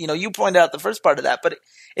point. You pointed out the first part of that, but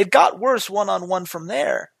it got worse one-on-one from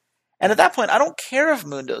there. And at that point, I don't care if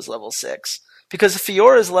Mundo's level 6, because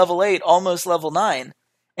Fiora's level 8, almost level 9,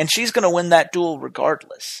 and she's going to win that duel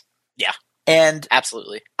regardless. Yeah, and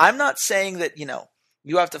absolutely. I'm not saying that,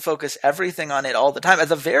 you have to focus everything on it all the time. At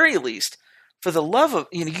the very least, for the love of,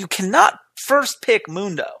 you cannot first pick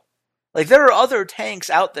Mundo. Like, there are other tanks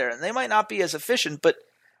out there, and they might not be as efficient, but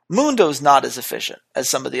Mundo's not as efficient as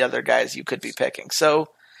some of the other guys you could be picking. So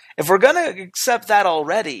if we're going to accept that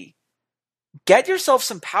already, get yourself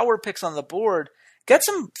some power picks on the board. Get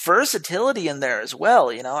some versatility in there as well.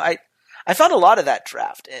 I found a lot of that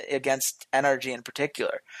draft against NRG in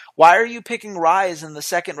particular. Why are you picking Ryze in the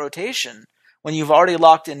second rotation when you've already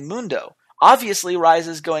locked in Mundo? Obviously, Ryze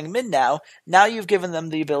is going mid now. Now you've given them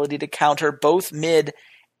the ability to counter both mid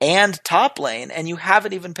and top lane, and you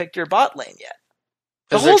haven't even picked your bot lane yet.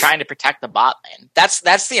 Because they're trying to protect the bot lane.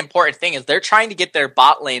 That's the important thing, is they're trying to get their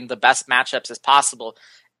bot lane the best matchups as possible.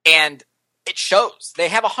 And it shows. They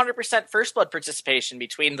have 100% first blood participation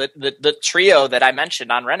between the trio that I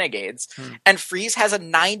mentioned on Renegades. And Freeze has a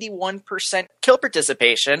 91% kill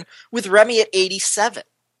participation with Remy at 87.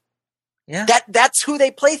 Yeah. That's who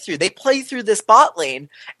they play through. They play through this bot lane,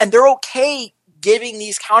 and they're okay giving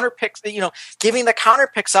these counter picks, giving the counter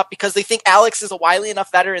picks up because they think Alex is a wily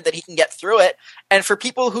enough veteran that he can get through it. And for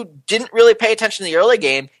people who didn't really pay attention to the early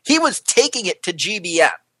game, he was taking it to GBM.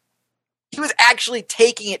 He was actually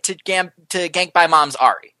taking it to gank by Mom's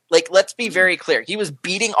Ahri. Like, let's be very clear. He was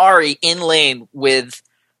beating Ahri in lane with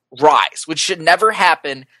Ryze, which should never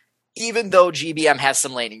happen, even though GBM has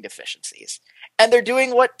some laning deficiencies. And they're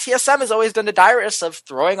doing what TSM has always done to Dyrus, of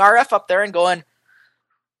throwing RF up there and going,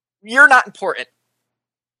 you're not important.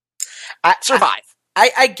 Survive.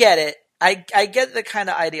 I get it. I get the kind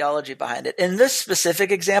of ideology behind it. In this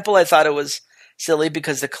specific example, I thought it was silly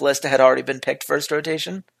because the Kalista had already been picked first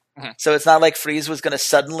rotation. Mm-hmm. So it's not like Freeze was going to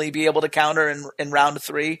suddenly be able to counter in round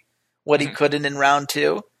 3 what he couldn't in round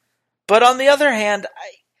 2. But on the other hand,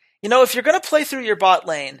 if you're going to play through your bot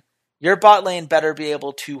lane better be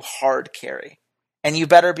able to hard carry. And you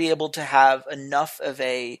better be able to have enough of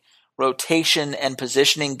a rotation and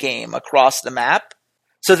positioning game across the map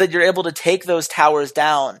so that you're able to take those towers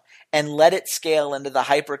down and let it scale into the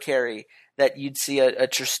hyper carry that you'd see a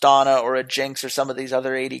Tristana or a Jinx or some of these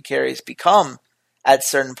other AD carries become at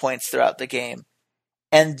certain points throughout the game.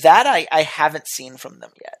 And that I haven't seen from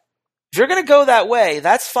them yet. If you're going to go that way,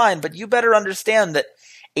 that's fine, but you better understand that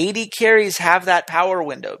AD carries have that power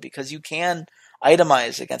window because you can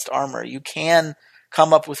itemize against armor. You can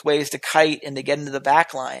come up with ways to kite and to get into the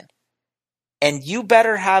back line. And you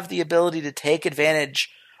better have the ability to take advantage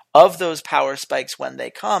of those power spikes when they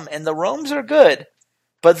come. And the roams are good,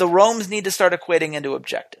 but the roams need to start equating into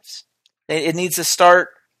objectives. It needs to start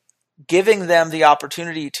giving them the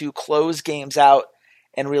opportunity to close games out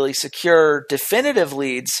and really secure definitive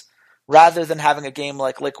leads rather than having a game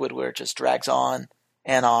like Liquid where it just drags on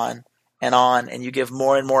and on and on, and you give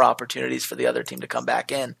more and more opportunities for the other team to come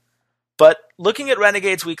back in. But looking at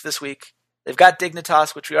Renegades week this week, they've got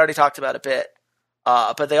Dignitas, which we already talked about a bit,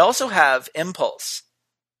 but they also have Impulse.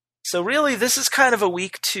 So really, this is kind of a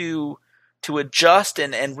week to adjust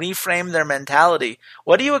and reframe their mentality.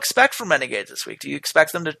 What do you expect from Renegades this week? Do you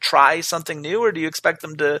expect them to try something new, or do you expect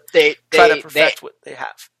them to try to perfect what they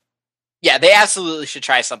have? Yeah, they absolutely should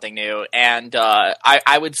try something new, and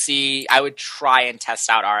I would try and test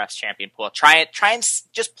out RF's champion pool. Try and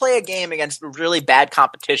just play a game against really bad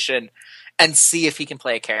competition, and see if he can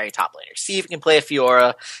play a carry top laner. See if he can play a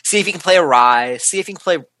Fiora. See if he can play a Rai. See if he can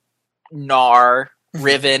play Gnar,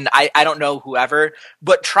 Riven. I don't know whoever,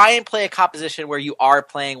 but try and play a composition where you are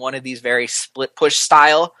playing one of these very split push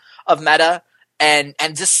style of meta, and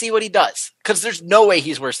just see what he does. Because there's no way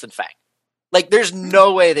he's worse than Fang. Like, there's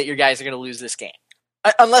no way that your guys are going to lose this game.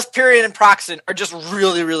 Unless Pyrion and Proxen are just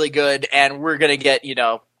really, really good, and we're going to get,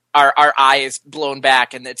 our eyes blown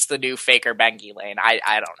back, and it's the new Faker Bengi lane. I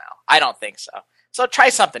don't know. I don't think so. So try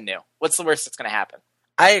something new. What's the worst that's going to happen?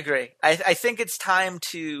 I agree. I think it's time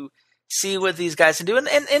to see what these guys can do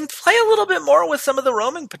and play a little bit more with some of the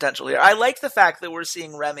roaming potential here. I like the fact that we're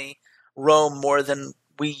seeing Remy roam more than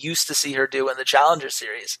we used to see her do in the Challenger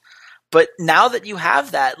Series. But now that you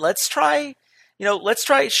have that, let's try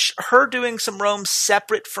her doing some roams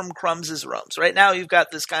separate from Crumbs' roams. Right now you've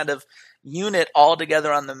got this kind of unit all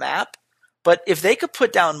together on the map, but if they could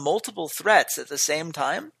put down multiple threats at the same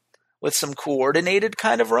time with some coordinated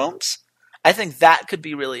kind of roams, I think that could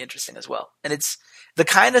be really interesting as well. And it's the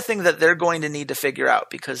kind of thing that they're going to need to figure out,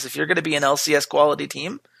 because if you're going to be an LCS quality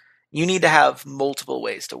team, you need to have multiple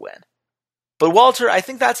ways to win. But Walter, I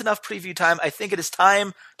think that's enough preview time. I think it is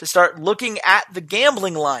time to start looking at the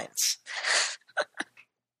gambling lines.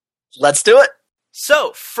 Let's do it.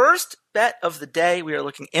 So, first bet of the day, we are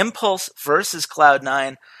looking Impulse versus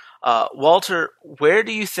Cloud9. Walter, where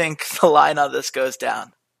do you think the line on this goes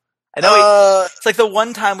down? I know it's like the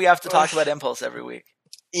one time we have to talk about Impulse every week.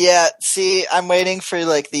 Yeah, see, I'm waiting for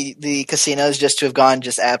like the casinos just to have gone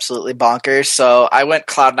just absolutely bonkers. So I went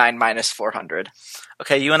Cloud9 minus 400.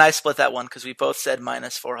 Okay, you and I split that one because we both said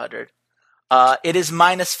minus 400. It is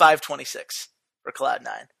minus 526 for Cloud9.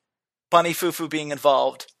 Bunny Fufu being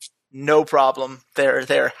involved, no problem.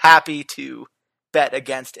 They're happy to bet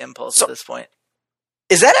against Impulse at this point.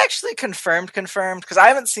 Is that actually confirmed? Because I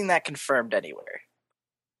haven't seen that confirmed anywhere.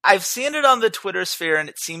 I've seen it on the Twitter sphere, and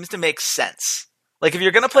it seems to make sense. Like, if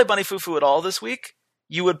you're going to play Bunny Fufu at all this week,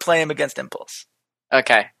 you would play him against Impulse.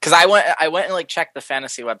 Okay, because I went and like checked the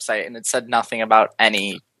fantasy website, and it said nothing about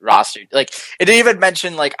any roster. Like, it didn't even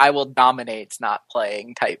mention like I will dominate not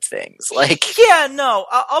playing type things. Like, yeah, no,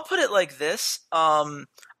 I'll put it like this. I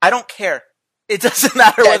don't care. It doesn't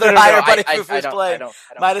matter whether I or Bunny Fufu is playing.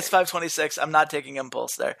 Minus 526. I'm not taking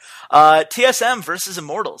Impulse there. TSM versus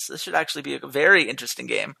Immortals. This should actually be a very interesting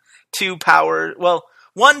game.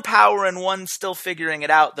 One power and one still figuring it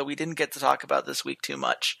out that we didn't get to talk about this week too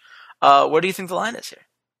much. Where do you think the line is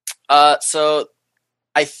here? So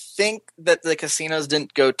I think that the casinos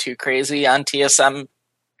didn't go too crazy on TSM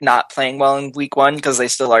not playing well in week one because they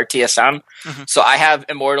still are TSM. Mm-hmm. So I have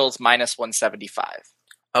Immortals minus 175.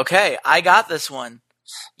 Okay, I got this one.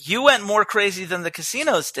 You went more crazy than the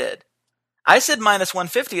casinos did. I said minus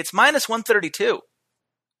 150. It's minus 132.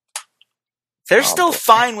 They're still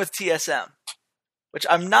fine with TSM, which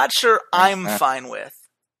I'm not sure I'm fine with.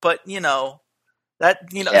 But,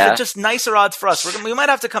 they're just nicer odds for us. We might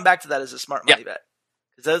have to come back to that as a smart money bet.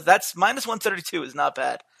 Because that's minus 132 is not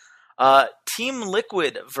bad. Team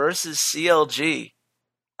Liquid versus CLG.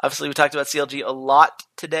 Obviously, we talked about CLG a lot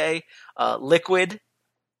today. Liquid,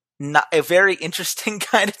 not a very interesting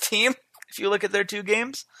kind of team, if you look at their two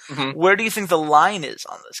games. Mm-hmm. Where do you think the line is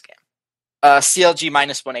on this game? CLG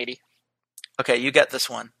minus 180. Okay, you get this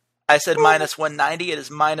one. I said minus 190. It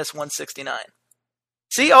is minus 169.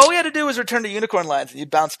 See, all we had to do was return to Unicorn Lines, and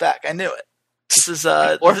you'd bounce back. I knew it. This is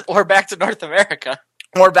or back to North America.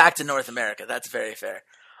 Or back to North America. That's very fair.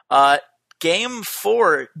 Game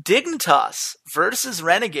 4, Dignitas versus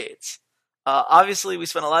Renegades. Obviously, we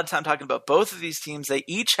spent a lot of time talking about both of these teams. They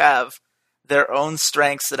each have their own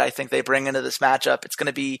strengths that I think they bring into this matchup. It's going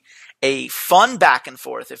to be a fun back and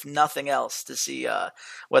forth, if nothing else, to see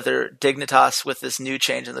whether Dignitas, with this new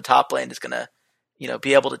change in the top lane, is going to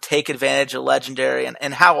be able to take advantage of Legendary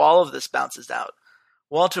and how all of this bounces out.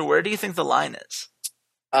 Walter, where do you think the line is?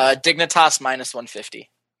 Dignitas minus 150.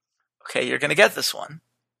 Okay, you're going to get this one.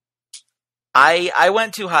 I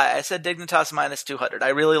went too high. I said Dignitas minus 200. I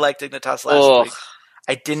really liked Dignitas last week.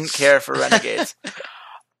 I didn't care for Renegades.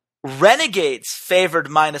 Renegades favored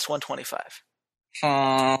minus 125.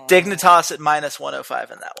 Dignitas at minus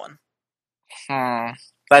 105 in that one.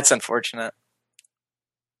 That's unfortunate.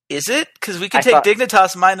 Is it? Because we could take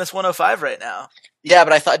Dignitas minus 105 right now. Yeah,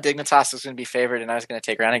 but I thought Dignitas was going to be favored, and I was going to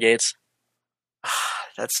take Renegades.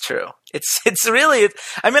 That's true. It's really.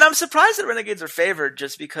 I'm surprised that Renegades are favored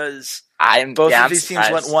just because both of these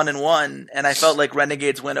teams went 1-1, and I felt like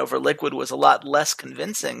Renegades' win over Liquid was a lot less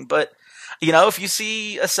convincing. But If you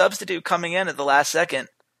see a substitute coming in at the last second,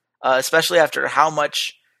 especially after how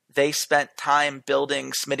much they spent time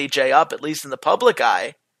building Smitty J up, at least in the public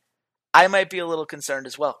eye, I might be a little concerned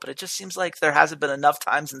as well. But it just seems like there hasn't been enough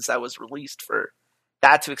time since that was released for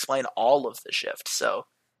that to explain all of the shift. So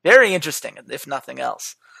very interesting, if nothing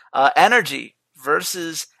else. Energy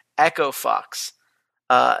versus Echo Fox.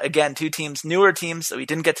 Again, two teams, newer teams that we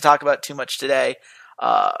didn't get to talk about too much today.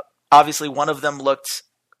 Obviously, one of them looked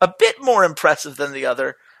a bit more impressive than the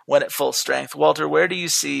other when at full strength. Walter, where do you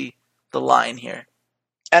see the line here?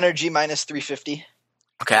 Energy minus 350.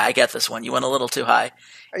 Okay, I get this one. You went a little too high.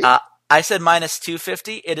 I said minus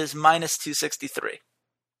 250. It is minus 263.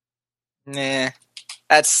 Nah,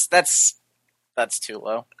 that's too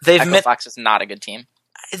low. Echo Fox is not a good team.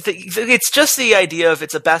 It's just the idea of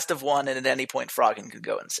it's a best of one, and at any point Froggen could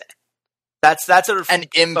go insane. That's an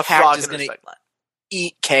impact is going to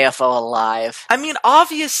eat KFO alive. I mean,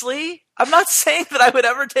 obviously, I'm not saying that I would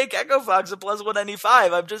ever take Echo Fox at plus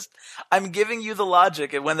 195. I'm giving you the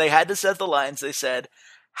logic. And when they had to set the lines, they said,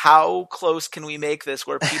 how close can we make this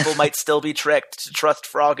where people might still be tricked to trust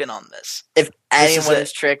Froggen on this? If anyone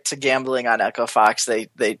is tricked to gambling on Echo Fox, they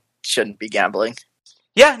shouldn't be gambling.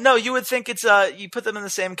 Yeah, no, you would think it's you put them in the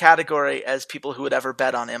same category as people who would ever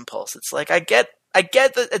bet on Impulse. It's like I get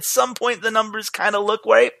that at some point the numbers kind of look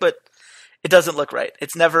right, but it doesn't look right.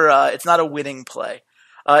 It's never it's not a winning play.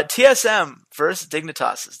 TSM versus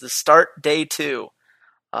Dignitas is the start day 2.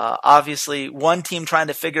 Obviously, one team trying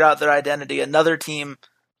to figure out their identity, another team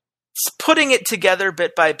putting it together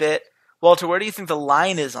bit by bit. Walter, where do you think the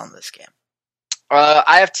line is on this game?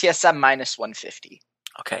 I have TSM minus 150.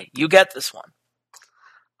 Okay, you get this one.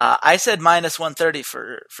 I said minus 130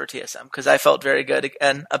 for TSM because I felt very good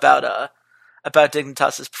again about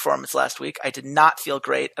Dignitas' performance last week. I did not feel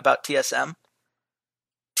great about TSM.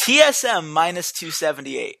 TSM minus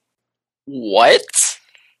 278. What?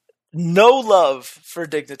 No love for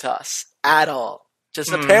Dignitas at all.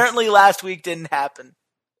 Just apparently last week didn't happen.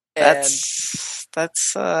 And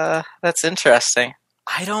that's interesting.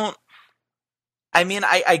 I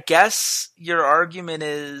guess your argument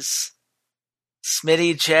is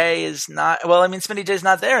Smitty J is not. Well, I mean, Smitty J is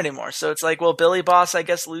not there anymore, so it's like, well, Billy Boss, I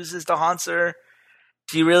guess, loses to Hanser.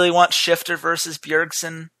 Do you really want Shifter versus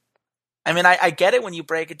Bjergsen? I mean, I get it when you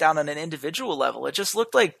break it down on an individual level. It just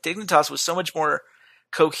looked like Dignitas was so much more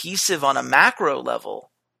cohesive on a macro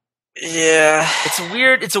level. Yeah,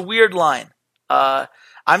 it's a weird line.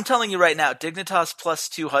 I'm telling you right now, Dignitas plus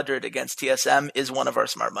 200 against TSM is one of our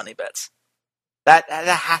smart money bets. That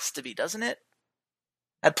has to be, doesn't it?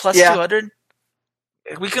 At plus 200.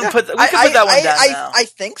 We can put that one down now. I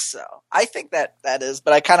think so. I think that is,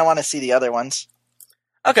 but I kind of want to see the other ones.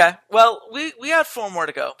 Okay. Well, we have 4 more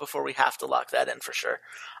to go before we have to lock that in for sure.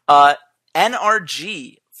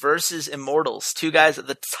 NRG versus Immortals. 2 guys at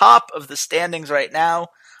the top of the standings right now.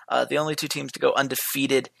 The only 2 teams to go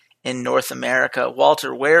undefeated in North America.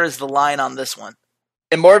 Walter, where is the line on this one?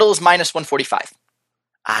 Immortals minus 145.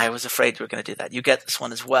 I was afraid you were going to do that. You get this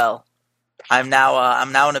one as well. I'm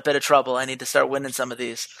now in a bit of trouble. I need to start winning some of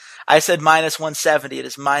these. I said minus 170. It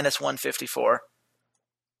is minus 154.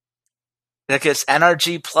 That gives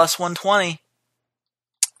NRG plus 120.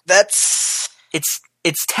 It's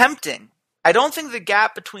tempting. I don't think the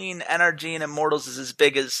gap between NRG and Immortals is as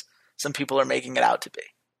big as some people are making it out to be.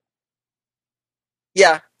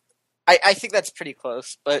 Yeah, I think that's pretty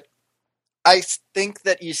close, but I think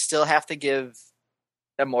that you still have to give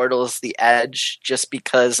Immortals the edge just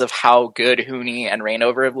because of how good Huni and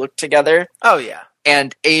Reignover have looked together. Oh, yeah.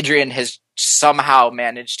 And Adrian has somehow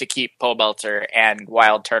managed to keep Pobelter and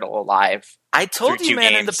Wild Turtle alive. I told you,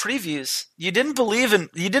 man, in the previews. You didn't believe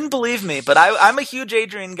me, but I'm a huge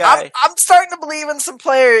Adrian guy. I'm starting to believe in some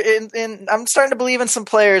I'm starting to believe in some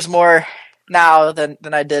players more now than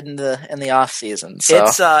I did in the off season. So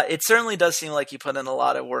it certainly does seem like you put in a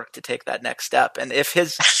lot of work to take that next step. And if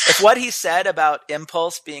what he said about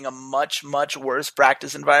Impulse being a much, much worse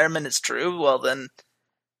practice environment is true, well then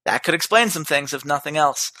that could explain some things, if nothing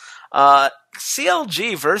else.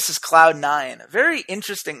 CLG versus Cloud9, a very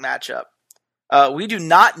interesting matchup. We do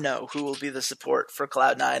not know who will be the support for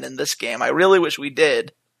Cloud9 in this game. I really wish we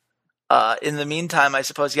did. In the meantime, I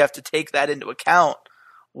suppose you have to take that into account.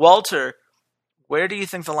 Walter, where do you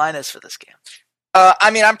think the line is for this game?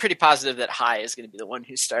 I'm pretty positive that High is going to be the one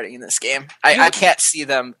who's starting in this game. I can't see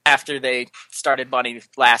them, after they started Bunny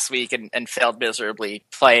last week and failed miserably,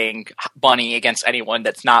 playing Bunny against anyone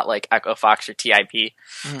that's not like Echo Fox or TIP.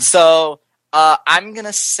 So I'm going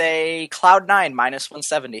to say Cloud9 minus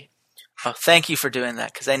 170. Oh, thank you for doing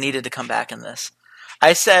that, because I needed to come back in this.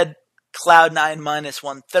 I said Cloud9 minus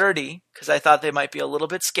 130 because I thought they might be a little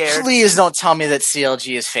bit scared. Please don't tell me that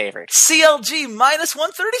CLG is favored. CLG minus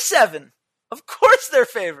 137. Of course they're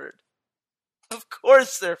favored. Of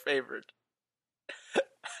course they're favored.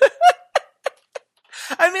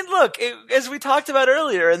 I mean, look, as we talked about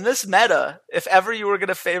earlier, in this meta, if ever you were going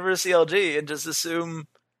to favor CLG and just assume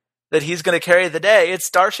that he's going to carry the day, it's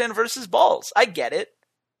Darshan versus Balls. I get it.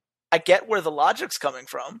 I get where the logic's coming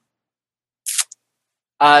from.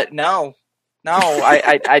 No.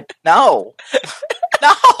 I no.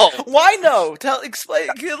 No. Why no? Explain.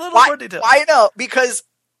 Give a little more detail. Why no? Because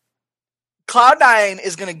Cloud9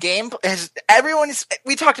 is going to game.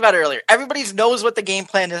 We talked about it earlier. Everybody knows what the game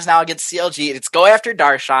plan is now against CLG. It's go after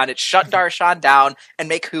Darshan. It's shut Darshan down and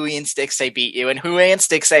make Hui and Stixxay beat you. And Hui and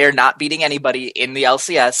Stixxay are not beating anybody in the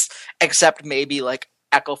LCS except maybe like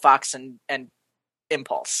Echo Fox and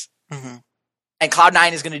Impulse. Mm-hmm. And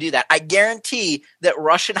Cloud9 is going to do that. I guarantee that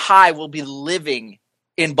Russian High will be living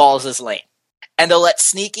in Balls' lane. And they'll let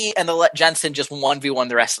Sneaky and they'll let Jensen just 1v1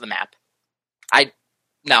 the rest of the map.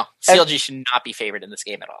 No, CLG should not be favored in this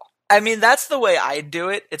game at all. I mean, that's the way I do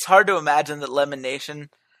it. It's hard to imagine that Lemon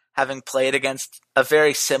Nation, having played against a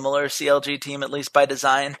very similar CLG team, at least by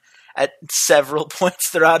design, at several points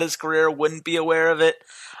throughout his career, wouldn't be aware of it.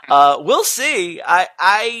 We'll see.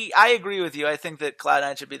 I agree with you. I think that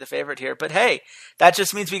Cloud9 should be the favorite here. But hey, that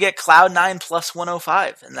just means we get Cloud9 plus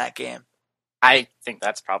 105 in that game. I think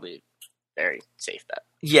that's probably a very safe bet.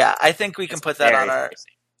 Yeah, I think we can put that on our...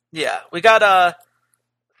 Yeah, we got...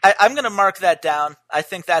 I'm going to mark that down. I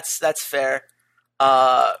think that's fair.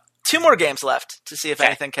 2 more games left to see if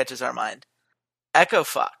anything catches our mind. Echo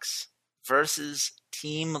Fox versus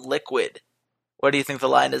Team Liquid. What do you think the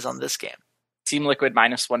line is on this game? Team Liquid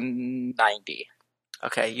minus 190.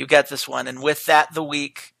 Okay, you get this one. And with that, the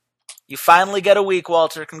week. You finally get a week,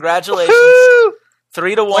 Walter. Congratulations. Woo-hoo!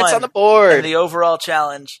 3-1 points on the board in the overall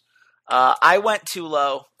challenge. I went too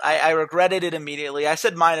low. I regretted it immediately. I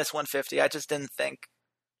said minus 150. I just didn't think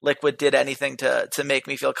Liquid did anything to make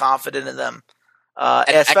me feel confident in them.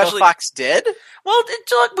 And especially, Echo Fox did? Well,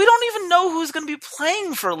 we don't even know who's going to be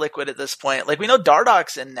playing for Liquid at this point. Like, we know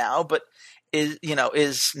Dardoch's in now, but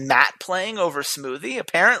is Matt playing over Smoothie?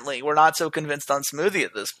 Apparently, we're not so convinced on Smoothie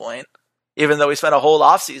at this point, even though we spent a whole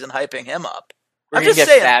offseason hyping him up. We're going to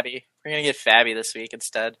get Fabi. We're going to get Fabi this week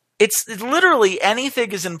instead. It's literally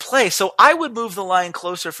anything is in play, so I would move the line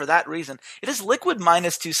closer for that reason. It is Liquid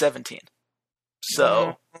minus 217.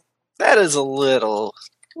 So that is a little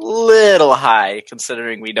high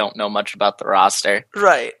considering we don't know much about the roster.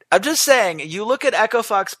 Right. I'm just saying, you look at Echo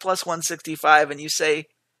Fox plus 165 and you say,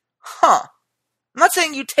 huh. I'm not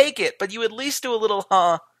saying you take it, but you at least do a little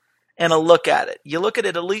huh and a look at it. You look at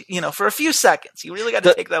it at least, for a few seconds. You really got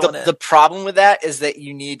to take that one in. The problem with that is that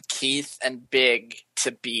you need Keith and Big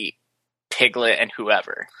to beat Piglet and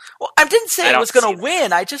whoever. Well, I didn't say it was going to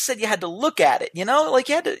win. I just said you had to look at it. Like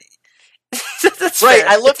you had to... That's right. Fair.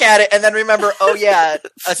 I look at it and then remember, oh yeah,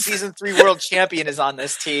 a season 3 world champion is on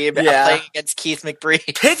this team. Yeah. I'm playing against Keith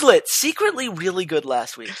McBride. Piglet, secretly really good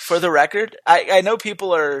last week. For the record, I know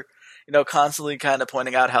people are, constantly kind of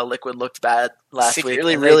pointing out how Liquid looked bad last week.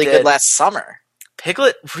 Secretly really good last summer.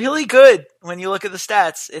 Piglet, really good when you look at the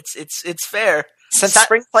stats. It's fair. Since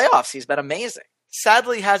spring playoffs, he's been amazing.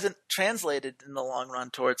 Sadly, hasn't translated in the long run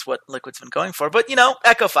towards what Liquid's been going for. But,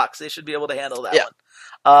 Echo Fox, they should be able to handle that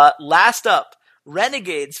one. Last up,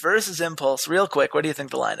 Renegades versus Impulse. Real quick, what do you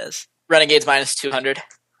think the line is? Renegades minus 200.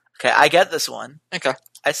 Okay, I get this one. Okay.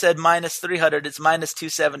 I said minus 300. It's minus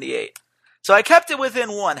 278. So I kept it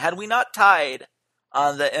within 1. Had we not tied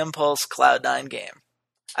on the Impulse Cloud9 game,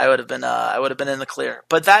 I would have been in the clear.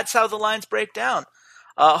 But that's how the lines break down.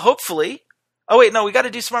 Hopefully. Oh wait, no, we got to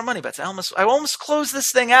do some more money bets. I almost closed this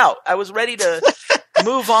thing out. I was ready to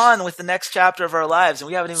move on with the next chapter of our lives, and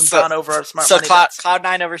we haven't even gone over our smart money bets. So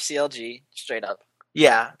Cloud9 over CLG, straight up.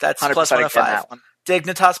 Yeah, that's plus 105.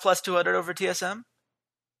 Dignitas plus 200 over TSM?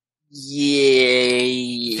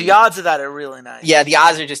 Yeah. The odds of that are really nice. Yeah, the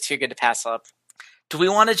odds are just too good to pass up. Do we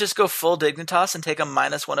want to just go full Dignitas and take a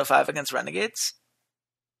minus 105 against Renegades?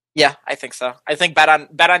 Yeah, I think so. I think bet on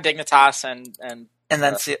Dignitas and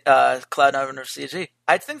then Cloud9 over CLG.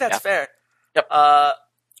 I think that's fair. Yep.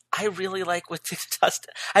 I really like what Dignitas.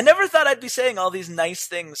 I never thought I'd be saying all these nice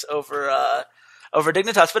things over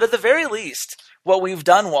Dignitas, but at the very least, what we've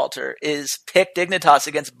done, Walter, is pick Dignitas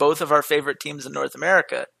against both of our favorite teams in North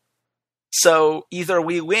America. So either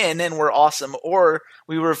we win and we're awesome, or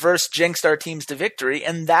we reverse jinxed our teams to victory,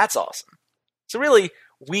 and that's awesome. So really,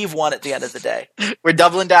 we've won at the end of the day. We're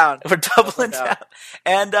doubling down. We're doubling down.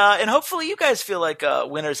 And hopefully you guys feel like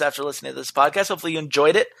winners after listening to this podcast. Hopefully you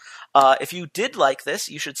enjoyed it. If you did like this,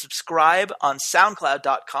 you should subscribe on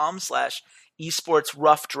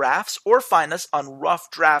soundcloud.com/esportsroughdrafts or find us on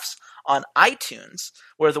Rough Drafts on iTunes.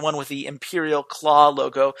 We're the one with the Imperial Claw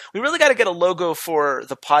logo. We really got to get a logo for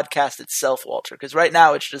the podcast itself, Walter, because right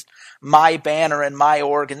now it's just my banner and my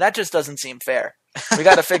org, and that just doesn't seem fair. We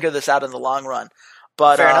got to figure this out in the long run.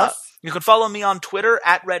 But Fair enough. You can follow me on Twitter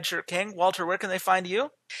at RedshirtKing. Walter, where can they find you?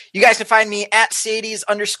 You guys can find me at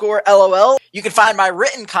Sadies_LOL. You can find my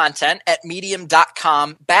written content at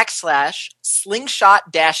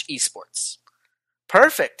medium.com/slingshot-esports.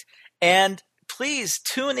 Perfect. And please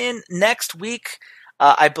tune in next week.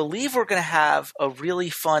 I believe we're going to have a really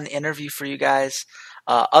fun interview for you guys.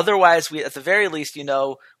 Otherwise, we, at the very least,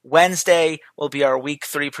 Wednesday will be our Week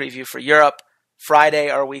 3 preview for Europe. Friday,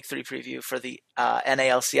 our Week 3 preview for the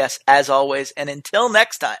NALCS, as always. And until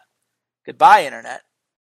next time, goodbye, Internet.